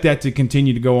expect that to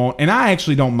continue to go on, and I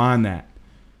actually don't mind that.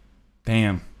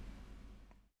 Damn.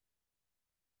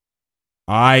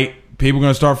 All right, people are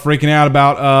going to start freaking out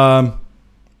about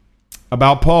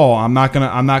Paul. I'm not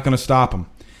gonna stop him.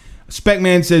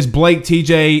 Specman says Blake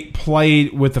TJ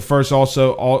played with the first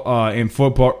also and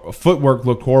footwork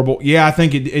looked horrible. Yeah, I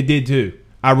think it did too.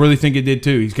 I really think it did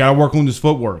too. He's got to work on his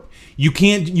footwork. You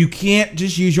can't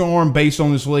just use your arm based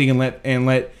on this league and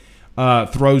let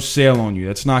throws sail on you.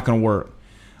 That's not going to work.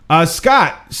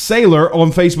 Scott Saylor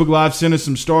on Facebook Live sent us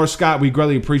some stars. Scott, we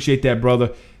greatly appreciate that,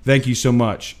 brother. Thank you so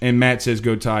much. And Matt says,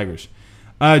 go Tigers.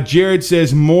 Jared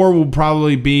says Moore will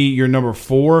probably be your number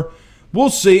 4. We'll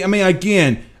see. I mean,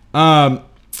 again,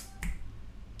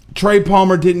 Trey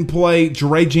Palmer didn't play.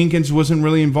 Jeray Jenkins wasn't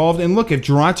really involved. And look, if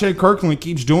Durante Kirkland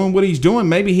keeps doing what he's doing,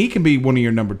 maybe he can be one of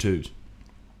your number 2s.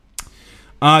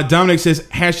 Dominic says,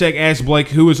 hashtag ask Blake,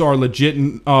 who is our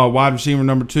legit wide receiver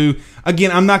number 2?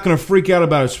 Again, I'm not going to freak out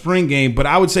about a spring game, but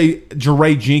I would say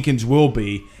Jeray Jenkins will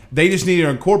be. They just need to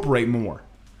incorporate more.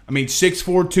 I mean,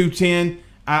 6'4", 210.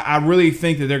 I really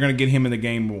think that they're going to get him in the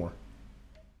game more.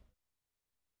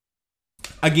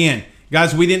 Again,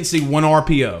 guys, we didn't see one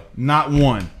RPO. Not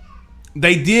one.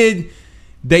 They did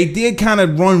kind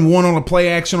of run one on a play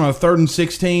action on a 3rd and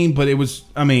 16, but it was,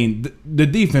 I mean, the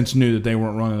defense knew that they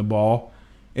weren't running the ball.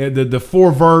 The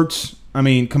 4 verts, I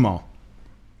mean, come on.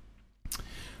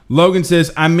 Logan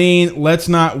says, I mean, let's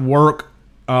not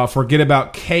forget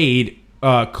about Cade,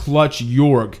 Clutch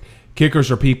York.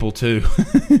 Kickers are people too.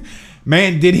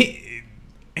 Man, did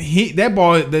he that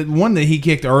ball, the one that he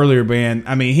kicked earlier, man,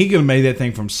 I mean, he could have made that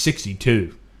thing from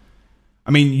 62.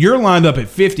 I mean, you're lined up at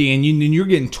 50 and you're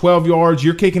getting 12 yards,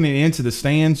 you're kicking it into the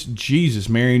stands. Jesus,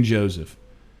 Mary and Joseph.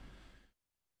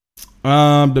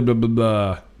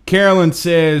 Carolyn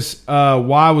says,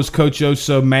 why was Coach O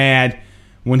so mad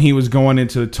when he was going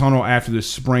into the tunnel after the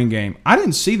spring game? I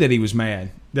didn't see that he was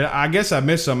mad. I guess I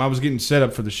missed something. I was getting set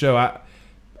up for the show.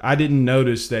 I didn't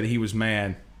notice that he was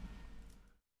mad.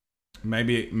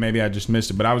 Maybe I just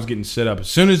missed it, but I was getting set up. As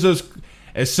soon as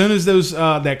those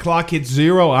that clock hits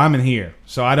 0, I'm in here.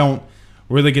 So I don't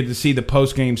really get to see the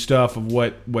post-game stuff of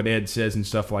what Ed says and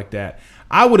stuff like that.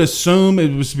 I would assume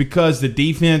it was because the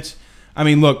defense – I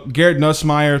mean, look, Garrett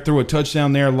Nussmeier threw a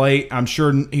touchdown there late. I'm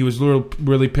sure he was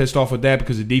really pissed off with that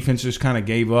because the defense just kind of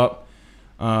gave up.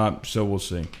 So we'll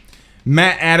see.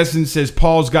 Matt Addison says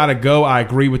Paul's got to go. I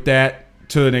agree with that.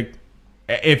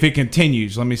 If it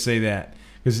continues, let me say that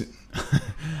because I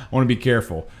want to be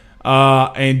careful.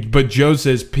 But Joe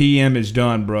says PM is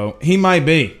done, bro. He might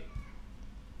be.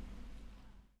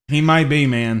 He might be,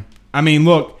 man. I mean,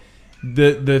 look.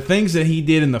 The things that he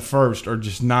did in the first are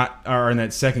just not – or in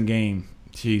that second game,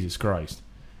 Jesus Christ.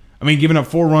 I mean, giving up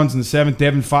 4 runs in the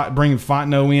 7th, bringing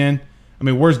Fontenot in. I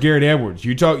mean, where's Garrett Edwards?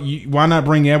 Why not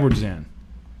bring Edwards in?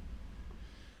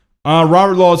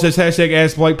 Robert Law says, hashtag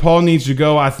ask Blake, Paul needs to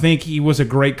go. I think he was a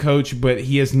great coach, but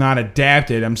he has not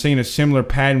adapted. I'm seeing a similar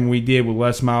pattern we did with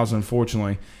Les Miles,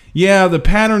 unfortunately. Yeah, the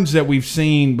patterns that we've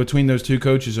seen between those two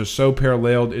coaches are so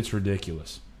paralleled, it's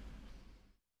ridiculous.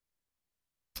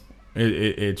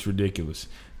 It's ridiculous.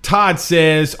 Todd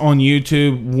says on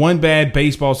YouTube, one bad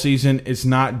baseball season is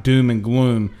not doom and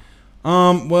gloom.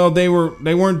 Well, they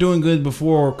weren't doing good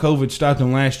before COVID stopped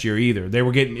them last year either. They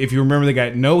were getting, if you remember, they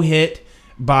got no hit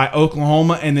by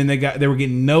Oklahoma, and then they were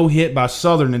getting no hit by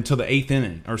Southern until the 8th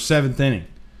inning or 7th inning.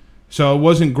 So it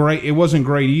wasn't great. It wasn't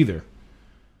great either.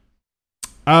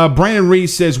 Brandon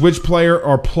Reese says, which player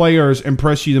or players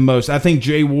impress you the most? I think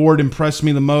Jay Ward impressed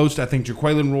me the most. I think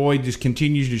Jaquelin Roy just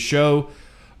continues to show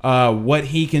what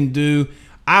he can do.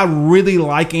 I really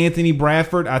like Anthony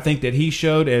Bradford. I think that he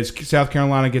showed as South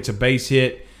Carolina gets a base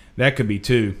hit. That could be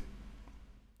 2.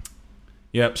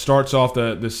 Yep, starts off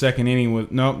the second inning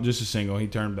with, nope, just a single. He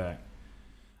turned back.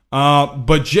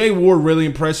 But Jay Ward really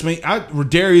impressed me.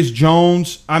 Darius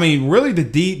Jones. I mean, really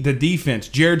the defense.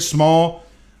 Jared Small.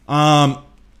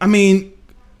 I mean,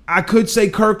 I could say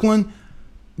Kirkland,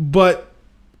 but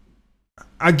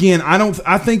again,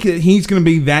 I think that he's going to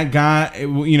be that guy.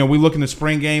 You know, we look in the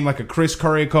spring game like a Chris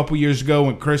Curry a couple years ago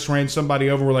when Chris ran somebody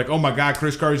over. We're like, oh my God,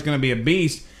 Chris Curry's going to be a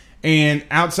beast. And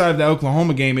outside of the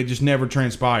Oklahoma game, it just never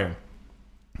transpired.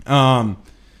 I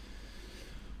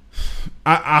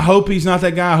hope he's not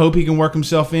that guy. I hope he can work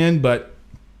himself in, but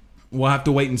we'll have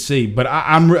to wait and see. But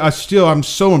I'm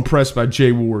so impressed by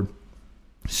Jay Ward.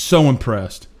 So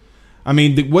impressed. I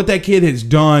mean, what that kid has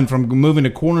done from moving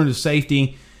to corner to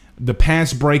safety, the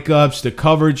pass breakups, the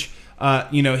coverage.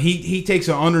 He takes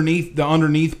the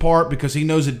underneath part because he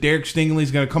knows that Derek Stingley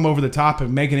is going to come over the top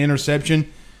and make an interception.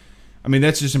 I mean,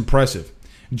 that's just impressive.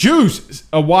 Juice,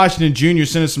 Washington Jr.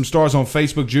 sent us some stars on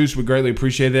Facebook. Juice, we greatly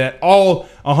appreciate that. All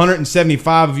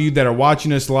 175 of you that are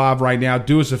watching us live right now,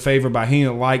 do us a favor by hitting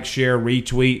a like, share,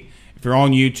 retweet. If you're on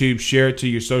YouTube, share it to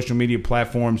your social media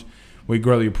platforms. We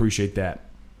greatly appreciate that.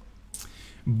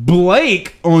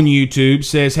 Blake on YouTube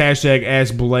says, hashtag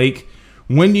ask Blake,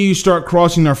 when do you start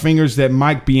crossing our fingers that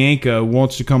Mike Bianco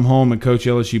wants to come home and coach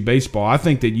LSU baseball? I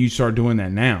think that you start doing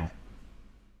that now.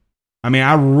 I mean,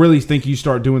 I really think you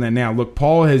start doing that now. Look,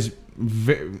 Paul has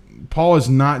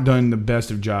not done the best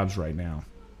of jobs right now.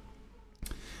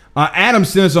 Adam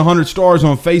sent us 100 stars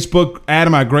on Facebook.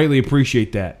 Adam, I greatly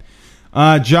appreciate that.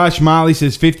 Josh Miley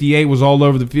says 58 was all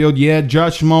over the field. Yeah,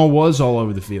 Josh Small was all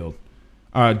over the field.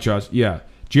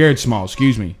 Jared Small,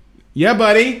 excuse me. Yeah,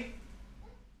 buddy.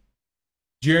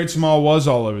 Jared Small was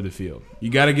all over the field.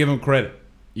 You got to give him credit.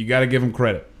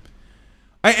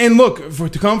 And look,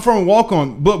 to come from a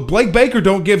walk-on, look, Blake Baker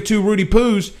don't give two Rudy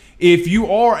Poos. If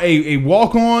you are a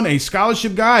walk-on, a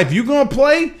scholarship guy, if you're going to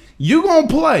play, you're going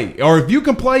to play. Or if you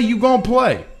can play, you're going to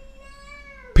play.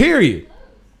 Period.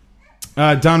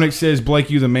 Dominic says, Blake,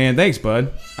 you the man. Thanks,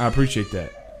 bud. I appreciate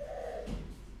that.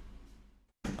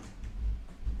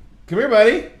 Come here,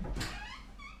 buddy.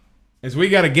 As we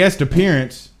got a guest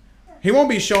appearance. He won't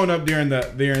be showing up during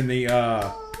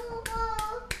the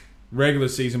regular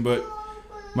season, but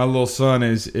my little son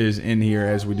is in here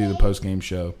as we do the post-game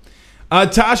show.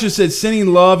 Tasha said,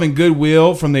 sending love and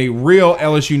goodwill from the real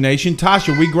LSU Nation.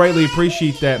 Tasha, we greatly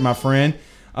appreciate that, my friend.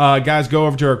 Guys, go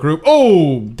over to our group.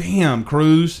 Oh, damn,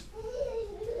 Cruz.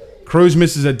 Cruz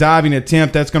misses a diving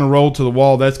attempt. That's going to roll to the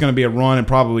wall. That's going to be a run and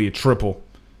probably a triple.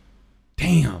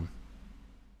 Damn.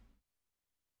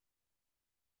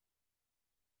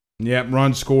 Yep,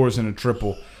 run, scores, and a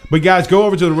triple. But, guys, go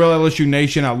over to the real LSU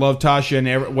Nation. I love Tasha and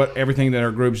everything that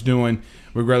our group's doing.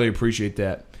 We greatly appreciate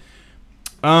that.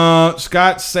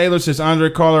 Scott Saylor says, Andre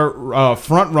Carter,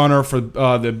 front runner for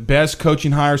the best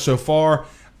coaching hire so far.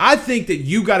 I think that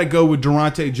you got to go with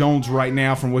Durante Jones right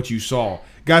now from what you saw.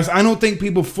 Guys, I don't think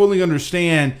people fully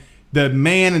understand the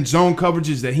man and zone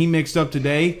coverages that he mixed up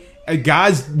today.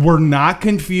 Guys were not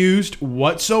confused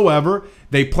whatsoever.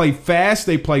 They play fast.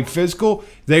 They play physical.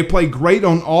 They play great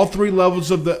on all three levels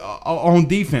of the on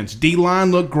defense.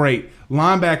 D-line looked great.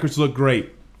 Linebackers looked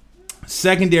great.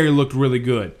 Secondary looked really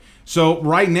good. So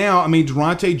right now, I mean,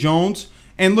 Durante Jones,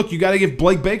 and look, you got to give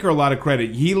Blake Baker a lot of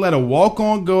credit. He let a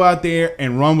walk-on go out there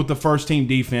and run with the first-team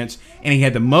defense, and he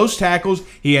had the most tackles.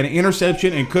 He had an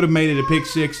interception and could have made it a pick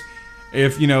six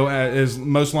if, as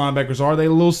most linebackers are, they're a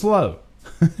little slow.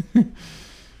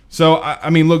 So, I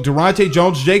mean, look, Durante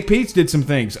Jones, Jake Peets did some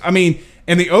things. I mean,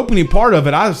 in the opening part of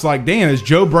it, I was like, damn, is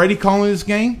Joe Brady calling this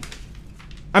game?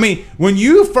 I mean, when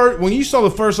you saw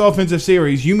the first offensive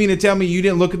series, you mean to tell me you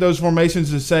didn't look at those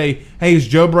formations and say, hey, is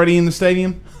Joe Brady in the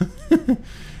stadium?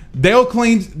 They'll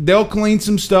clean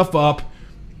some stuff up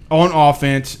on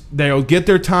offense. They'll get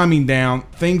their timing down.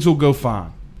 Things will go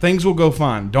fine.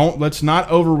 Let's not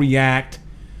overreact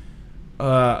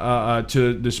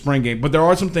to the spring game. But there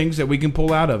are some things that we can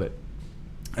pull out of it,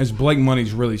 as Blake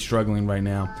Money's really struggling right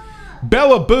now.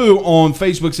 Bella Boo on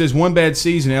Facebook says, one bad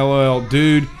season, LOL,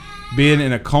 dude, been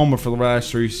in a coma for the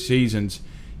last 3 seasons.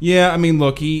 Yeah, I mean,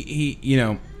 look,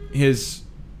 I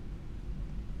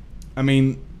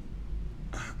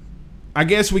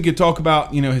guess we could talk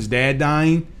about, his dad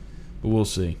dying, but we'll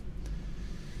see.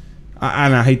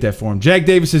 I hate that for him. Jack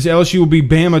Davis says LSU will be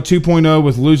Bama 2.0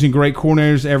 with losing great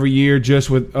coordinators every year, just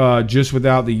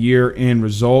without the year-end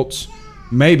results.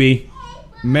 Maybe.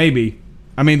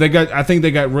 I mean, I think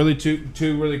they got really two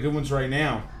really good ones right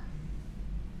now.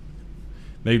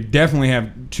 They definitely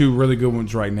have 2 really good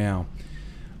ones right now.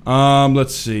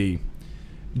 Let's see.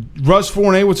 Russ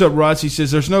 4-8, what's up, Russ? He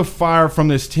says, there's no fire from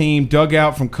this team.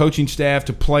 Dugout from coaching staff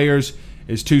to players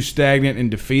is too stagnant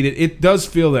and defeated. It does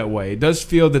feel that way. It does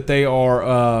feel that they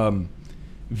are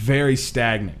very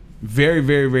stagnant. Very,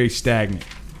 very, very stagnant.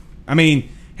 I mean,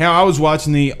 how I was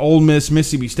watching the Ole Miss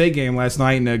Mississippi State game last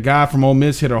night, and a guy from Ole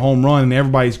Miss hit a home run, and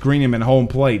everybody's greeting him at home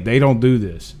plate. They don't do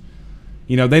this.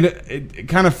 It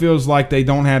kind of feels like they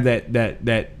don't have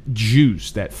that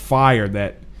juice, that fire,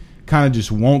 that kind of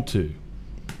just want to.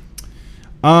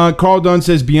 Carl Dunn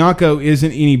says Bianco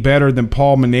isn't any better than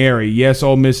Paul Maneri. Yes,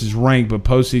 Ole Miss is ranked, but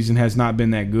postseason has not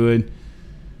been that good.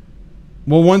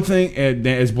 Well, one thing,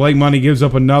 as Blake Money gives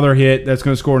up another hit, that's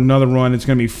going to score another run. It's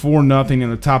going to be 4-0 in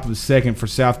the top of the second for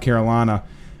South Carolina,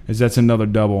 as that's another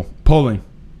double. Pull him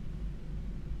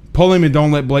and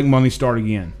don't let Blake Money start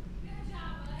again.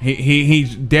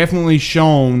 He's definitely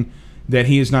shown that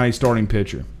he is not a starting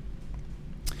pitcher.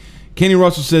 Kenny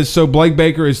Russell says, so Blake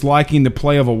Baker is liking the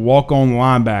play of a walk-on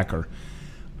linebacker.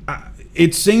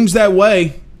 It seems that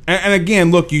way. And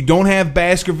again, look, you don't have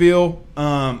Baskerville.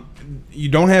 You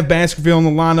don't have Baskerville in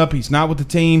the lineup. He's not with the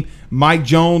team. Mike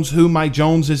Jones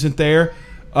isn't there.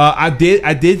 I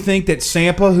did think that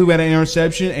Sampa, who had an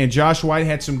interception, and Josh White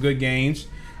had some good games.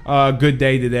 Good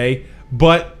day today.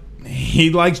 But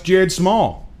he likes Jared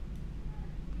Small.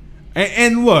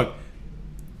 And look,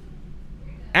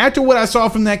 after what I saw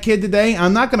from that kid today,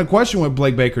 I'm not going to question what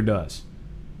Blake Baker does.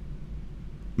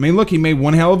 I mean, look, he made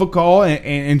one hell of a call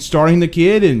and starting the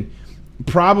kid, and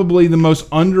probably the most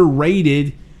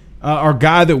underrated or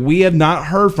guy that we have not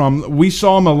heard from. We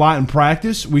saw him a lot in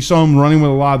practice. We saw him running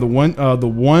with a lot of the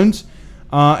ones.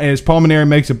 As Paul Maneri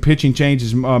makes a pitching change,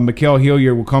 as Mikael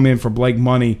Hilliard will come in for Blake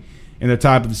Money in the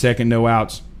top of the second, no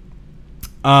outs.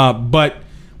 But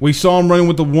we saw him running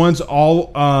with the ones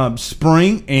all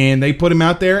spring, and they put him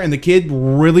out there, and the kid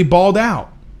really balled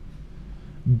out.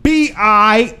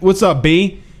 B.I. What's up,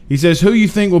 B? He says, who you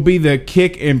think will be the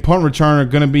kick and punt returner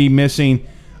going to be missing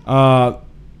or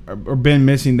been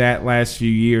missing that last few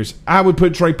years? I would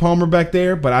put Trey Palmer back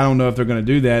there, but I don't know if they're going to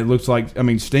do that. It looks like,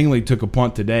 Stingley took a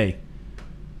punt today.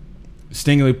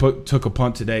 Took a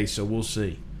punt today, so we'll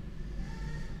see.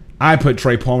 I put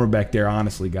Trey Palmer back there,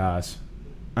 honestly, guys.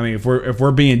 If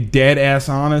we're being dead ass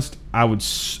honest, I would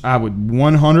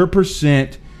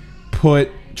 100%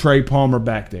 put Trey Palmer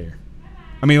back there.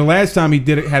 The last time he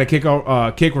had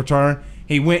a kick return,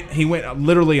 he went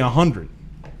literally 100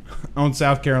 on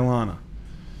South Carolina.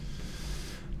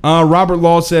 Robert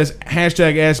Law says,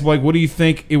 hashtag Ask Blake, what do you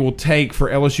think it will take for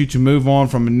LSU to move on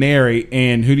from Neri,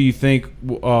 and who do you think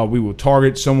we will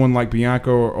target? Someone like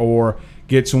Bianco or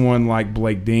get someone like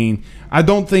Blake Dean? I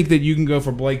don't think that you can go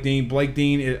for Blake Dean. Blake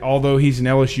Dean, although he's an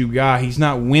LSU guy, he's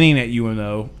not winning at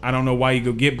UNO. I don't know why you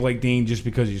go get Blake Dean just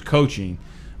because he's coaching.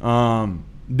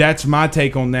 That's my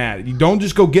take on that. You don't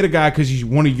just go get a guy because he's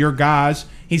one of your guys.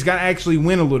 He's got to actually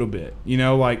win a little bit.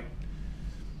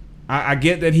 I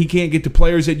get that he can't get to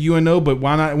players at UNO, but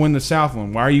why not win the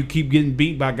Southland? Why are you keep getting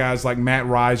beat by guys like Matt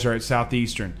Reiser at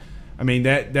Southeastern?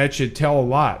 That should tell a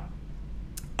lot.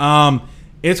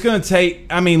 It's going to take –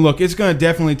 it's going to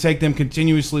definitely take them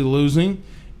continuously losing.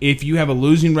 If you have a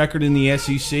losing record in the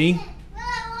SEC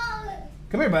 –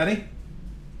 come here, buddy.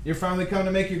 You're finally coming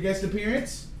to make your guest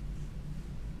appearance?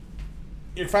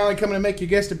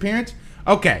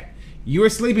 Okay. You were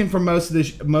sleeping for most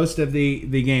of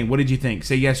the game. What did you think?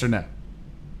 Say yes or no.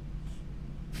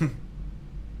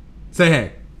 Say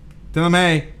hey. Tell them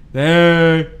hey.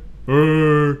 Hey.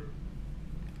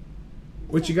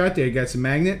 What you got there? You got some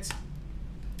magnets?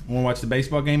 Want to watch the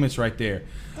baseball game? It's right there.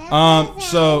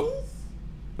 So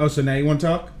now you want to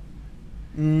talk?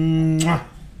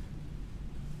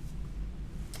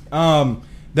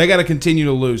 They got to continue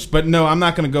to lose. But no, I'm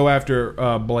not going to go after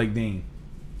Blake Dean.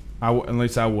 At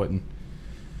least I wouldn't.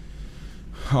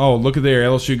 Oh, look at there.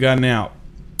 LSU got an out.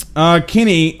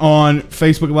 Kenny on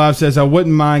Facebook Live says, I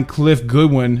wouldn't mind Cliff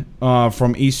Goodwin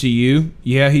from ECU.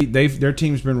 Yeah, their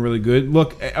team's been really good.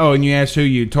 Look, and you asked who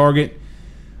you target.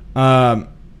 You're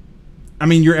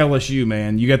LSU,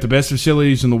 man. You got the best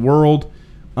facilities in the world.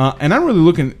 And I'm really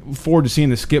looking forward to seeing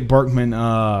the Skip Berkman,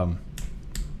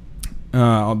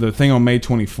 the thing on May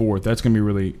 24th. That's going to be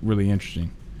really, really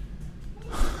interesting.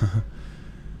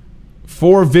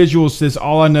 4 visuals says,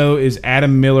 all I know is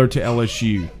Adam Miller to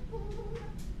LSU.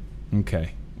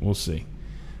 Okay, we'll see.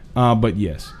 But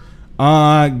yes.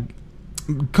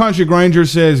 Country Granger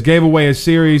says, gave away a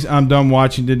series I'm done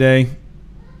watching today.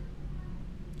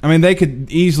 They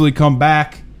could easily come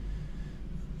back,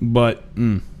 but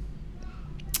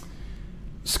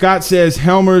Scott says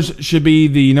Helmers should be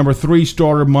the number 3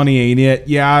 starter. Money ain't it.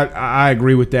 Yeah, I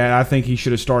agree with that. I think he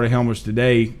should have started Helmers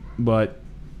today, but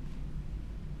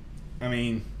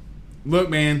look,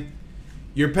 man,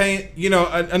 you're paying.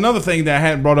 Another thing that I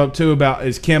hadn't brought up too about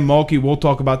is Kim Mulkey. We'll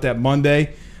talk about that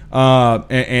Monday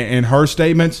and her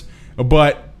statements.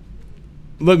 But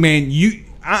look, man,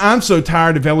 I'm so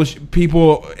tired of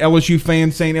LSU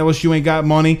fans saying LSU ain't got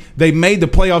money. They made the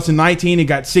playoffs in 2019 and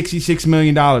got $66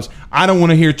 million. I don't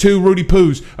want to hear 2 Rudy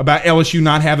Poos about LSU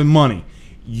not having money.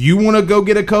 You want to go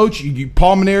get a coach?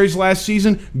 Paul Mainieri's last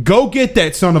season? Go get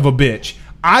that son of a bitch.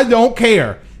 I don't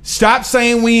care. Stop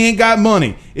saying we ain't got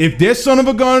money. If this son of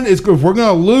a gun if we're going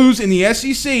to lose in the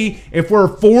SEC, if we're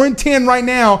 4-10 right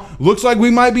now, looks like we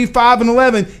might be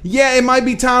 5-11. Yeah, it might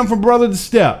be time for brother to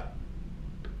step.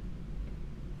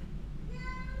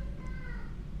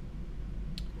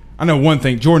 I know one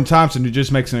thing. Jordan Thompson, who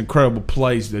just makes an incredible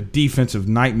play, is a defensive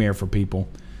nightmare for people.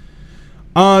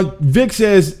 Vic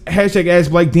says, hashtag Ask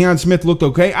Blake, Deion Smith looked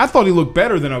okay. I thought he looked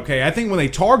better than okay. I think when they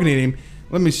targeted him,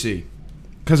 let me see.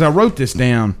 Because I wrote this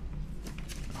down.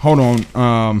 Hold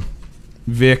on,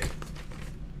 Vic.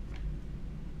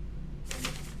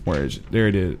 Where is it? There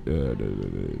it is.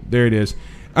 There it is.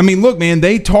 Look, man,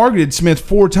 they targeted Smith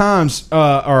 4 times,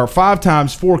 or 5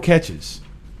 times, 4 catches.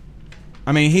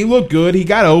 He looked good. He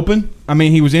got open.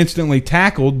 He was instantly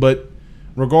tackled, but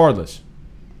regardless.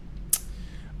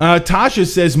 Tasha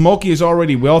says Mulkey is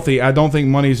already wealthy. I don't think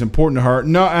money is important to her.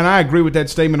 No, and I agree with that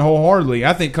statement wholeheartedly.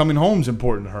 I think coming home is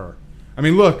important to her.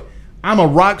 Look, I'm a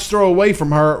rock's throw away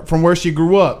from her, from where she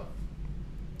grew up.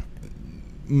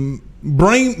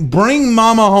 Bring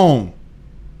mama home.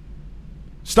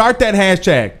 Start that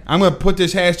hashtag. I'm going to put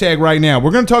this hashtag right now. We're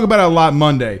going to talk about it a lot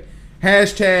Monday.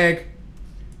 Hashtag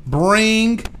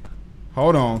bring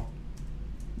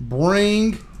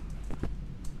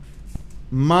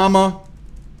mama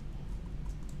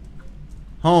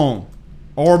home.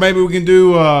 Or maybe we can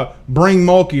do bring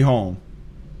Mulkey home.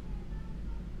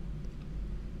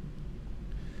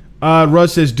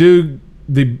 Russ says, dude,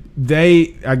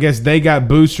 I guess they got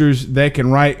boosters that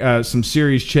can write some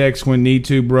serious checks when need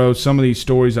to, bro. Some of these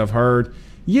stories I've heard.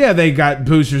 Yeah, they got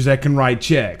boosters that can write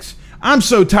checks. I'm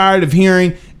so tired of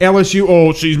hearing LSU,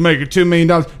 oh, she's making $2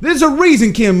 million. There's a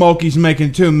reason Kim Mulkey's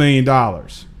making $2 million.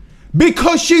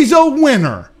 Because she's a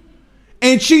winner.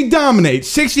 And she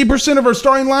dominates. 60% of her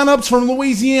starting lineups from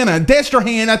Louisiana.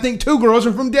 Destrehan, I think 2 girls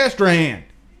are from Destrehan.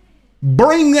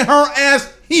 Bring her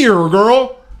ass here,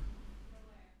 girl.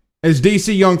 As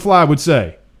DC Young Fly would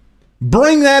say.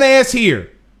 Bring that ass here.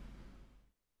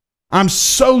 I'm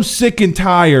so sick and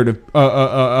tired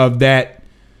of that.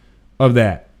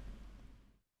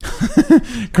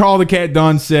 Carl the Cat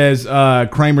Dunn says,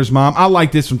 Kramer's mom. I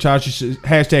like this from Josh. She says,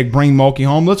 hashtag bring Mulkey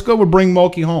home. Let's go with bring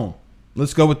Mulkey home.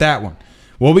 Let's go with that one.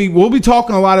 We'll be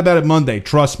talking a lot about it Monday,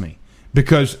 trust me.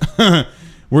 Because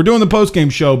we're doing the post-game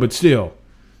show, but still.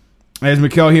 As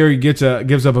Mikkel here, he gives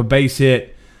up a base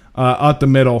hit up the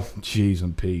middle. Jeez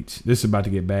and Pete. This is about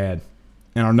to get bad.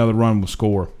 And another run will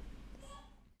score.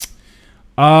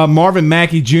 Marvin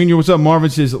Mackey Jr. What's up,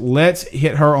 Marvin? Says, let's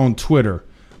hit her on Twitter.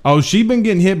 Oh, she's been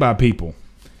getting hit by people.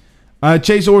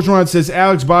 Chase Orgeron says,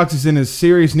 Alex Box is in a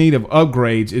serious need of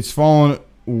upgrades. It's fallen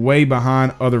way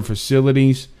behind other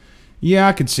facilities. Yeah,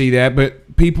 I could see that.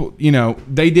 But people,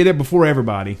 they did it before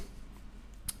everybody.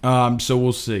 So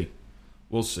we'll see.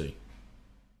 We'll see.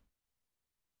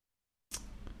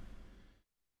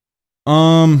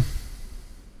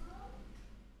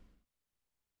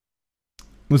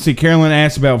 Let's see. Carolyn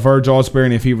asked about Verge Osbury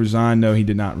and if he resigned. No, he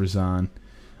did not resign.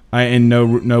 And no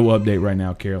update right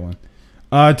now, Carolyn.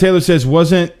 Taylor says,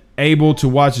 wasn't able to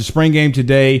watch the spring game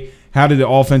today. How did the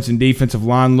offense and defensive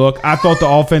line look? I thought the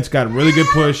offense got a really good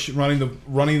push running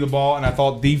the ball, and I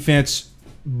thought defense,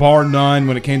 bar none,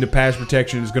 when it came to pass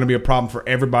protection, is going to be a problem for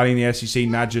everybody in the SEC,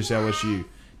 not just LSU.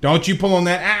 Don't you pull on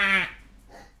that.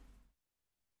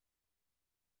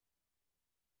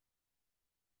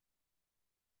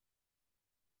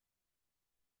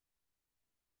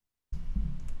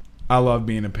 I love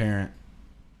being a parent.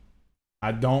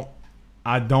 I don't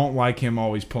like him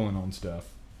always pulling on stuff.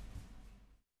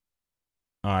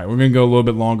 All right, we're gonna go a little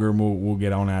bit longer, and we'll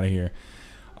get on out of here.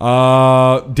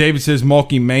 David says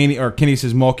Mulkey Mania, or Kenny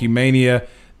says Mulkey Mania.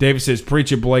 David says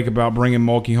preach it, Blake, about bringing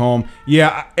Mulkey home.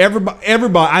 Yeah, everybody.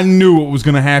 I knew what was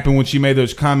gonna happen when she made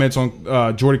those comments on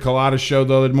Jordy Culotta's show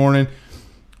the other morning.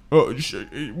 Oh,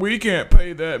 we can't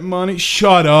pay that money.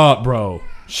 Shut up, bro.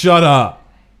 Shut up.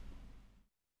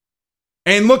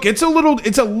 And look, it's a little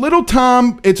bit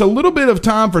of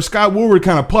time for Scott Woodward to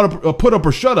kind of put up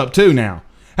or shut up too now.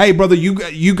 Hey, brother, you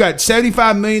got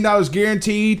 $75 million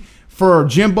guaranteed for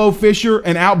Jimbo Fisher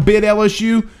and outbid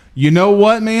LSU. You know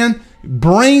what, man?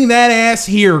 Bring that ass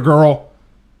here, girl.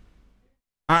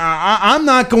 I'm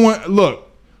not going. Look,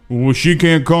 well, she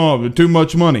can't come. It's too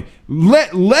much money.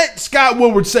 Let Scott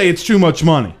Woodward say it's too much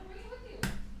money.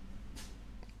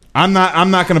 I'm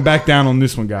not going to back down on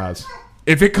this one, guys.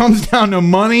 If it comes down to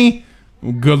money,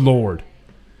 well, good Lord.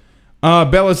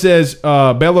 Bella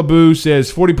Boo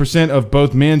says 40% of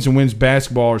both men's and women's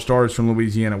basketball are starters from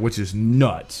Louisiana, which is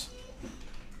nuts.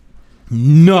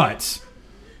 Nuts.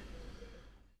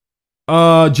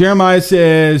 Jeremiah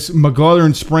says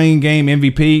McGlothern spring game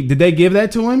MVP. Did they give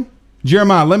that to him?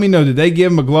 Jeremiah, let me know. Did they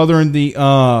give McGlothern the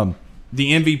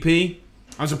MVP?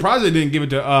 I'm surprised they didn't give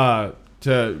it to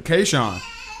Kayshawn.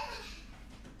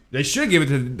 They should give it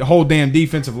to the whole damn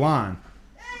defensive line.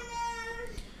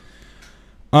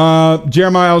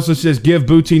 Jeremiah also says, give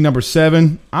Booty number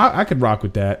 7. I could rock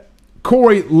with that.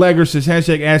 Corey Legger says,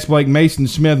 hashtag Ask Blake, Mason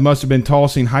Smith must have been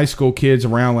tossing high school kids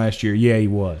around last year. Yeah, he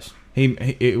was.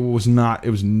 It was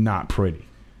not pretty.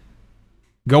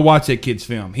 Go watch that kid's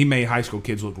film. He made high school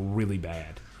kids look really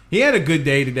bad. He had a good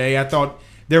day today. I thought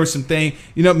there was some thing.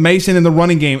 Mason in the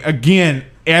running game. Again,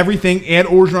 everything Ed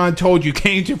Orgeron told you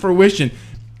came to fruition.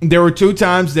 There were 2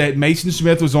 times that Mason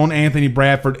Smith was on Anthony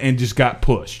Bradford and just got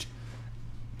pushed.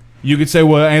 You could say,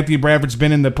 well, Anthony Bradford's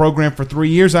been in the program for 3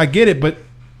 years. I get it, but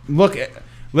look,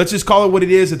 let's just call it what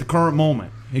it is at the current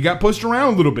moment. He got pushed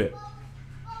around a little bit.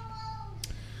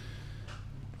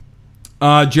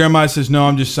 Jeremiah says, no,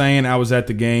 I'm just saying I was at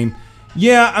the game.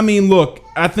 Yeah, I mean, look,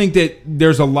 I think that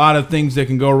there's a lot of things that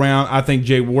can go around. I think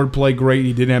Jay Ward played great.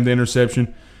 He didn't have the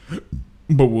interception,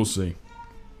 but we'll see.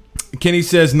 Kenny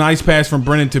says, nice pass from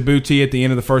Brennan to Booty at the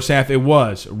end of the first half. It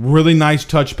was. Really nice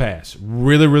touch pass.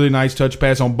 Really, really nice touch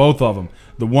pass on both of them.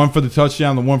 The one for the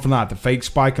touchdown, the one for not. The fake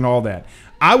spike and all that.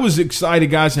 I was excited,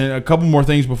 guys, and a couple more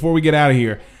things before we get out of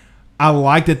here. I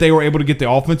like that they were able to get the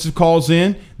offensive calls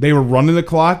in. They were running the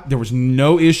clock. There was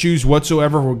no issues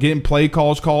whatsoever. We're getting play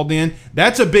calls called in.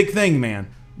 That's a big thing,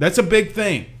 man. That's a big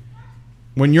thing.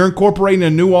 When you're incorporating a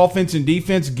new offense and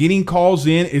defense, getting calls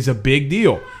in is a big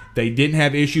deal. They didn't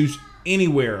have issues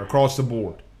anywhere across the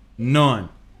board. None.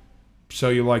 So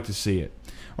you like to see it.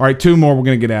 All right, 2 more. We're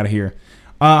going to get out of here.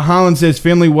 Holland says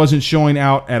Finley wasn't showing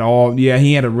out at all. Yeah,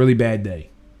 he had a really bad day.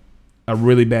 A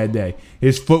really bad day.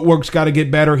 His footwork's got to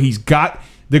get better. He's got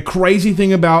the crazy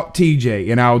thing about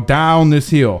TJ, and I'll die on this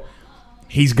hill.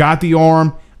 He's got the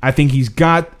arm. I think he's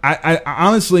got I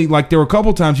honestly, like, there were a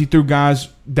couple times he threw guys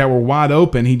that were wide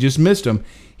open. He just missed them.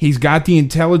 He's got the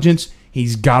intelligence.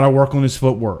 He's got to work on his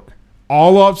footwork.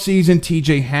 All offseason,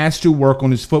 TJ has to work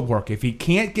on his footwork. If he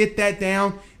can't get that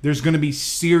down, there's going to be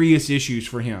serious issues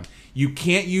for him. You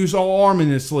can't use all arm in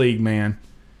this league, man.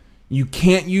 You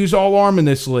can't use all arm in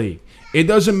this league. It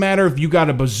doesn't matter if you got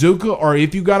a bazooka or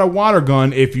if you got a water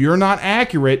gun. If you're not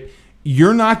accurate,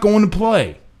 you're not going to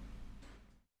play.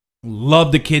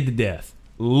 Love the kid to death.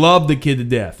 Love the kid to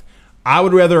death. I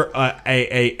would rather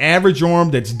a average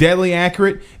arm that's deadly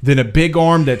accurate than a big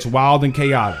arm that's wild and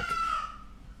chaotic.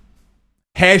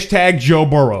 Hashtag Joe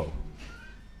Burrow.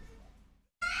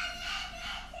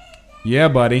 Yeah,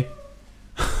 buddy.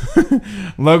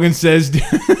 Logan says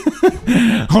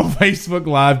on Facebook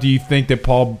Live, do you think that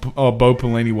Bo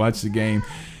Pelini watched the game?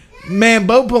 Man,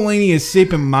 Bo Pelini is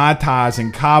sipping Mai Tais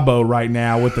in Cabo right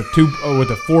now with the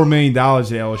 $4 million that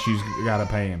LSU's got to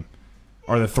pay him,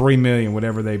 or the $3 million,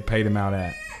 whatever they paid him out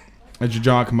at. As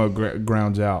John Camo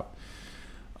grounds out.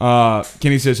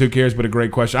 Kenny says, "Who cares?" But a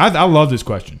great question. I love this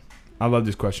question. I love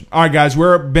this question. All right, guys,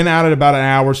 we've been out at about an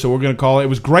hour, so we're going to call it. It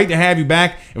was great to have you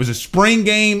back. It was a spring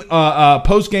game,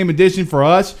 post-game edition for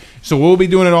us, so we'll be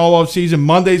doing it all off season.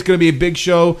 Monday's going to be a big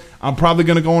show. I'm probably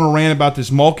going to go on a rant about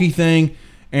this Mulkey thing,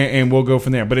 and we'll go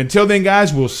from there. But until then,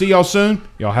 guys, we'll see y'all soon.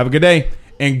 Y'all have a good day.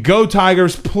 And go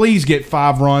Tigers. Please get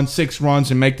 5 runs, 6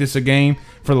 runs, and make this a game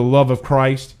for the love of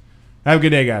Christ. Have a good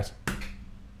day, guys.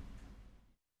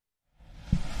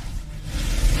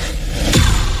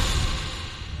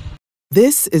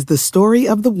 This is the story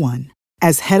of the one.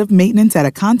 As head of maintenance at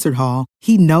a concert hall,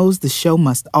 he knows the show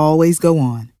must always go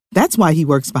on. That's why he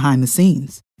works behind the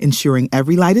scenes, ensuring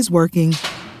every light is working,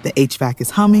 the HVAC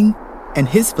is humming, and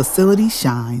his facility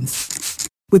shines.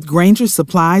 With Grainger's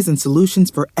supplies and solutions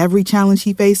for every challenge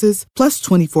he faces, plus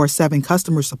 24/7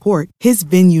 customer support, his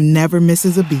venue never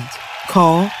misses a beat.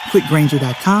 Call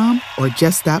quickgrainger.com or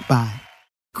just stop by.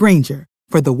 Grainger,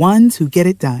 for the ones who get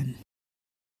it done.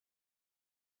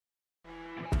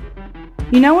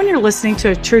 You know when you're listening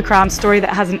to a true crime story that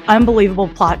has an unbelievable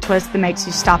plot twist that makes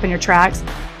you stop in your tracks?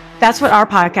 That's what our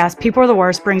podcast, People Are the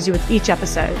Worst, brings you with each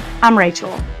episode. I'm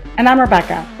Rachel. And I'm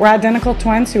Rebecca. We're identical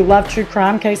twins who love true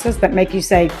crime cases that make you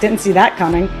say, didn't see that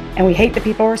coming, and we hate the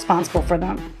people responsible for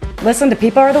them. Listen to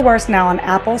People Are the Worst now on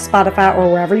Apple, Spotify, or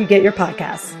wherever you get your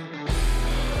podcasts.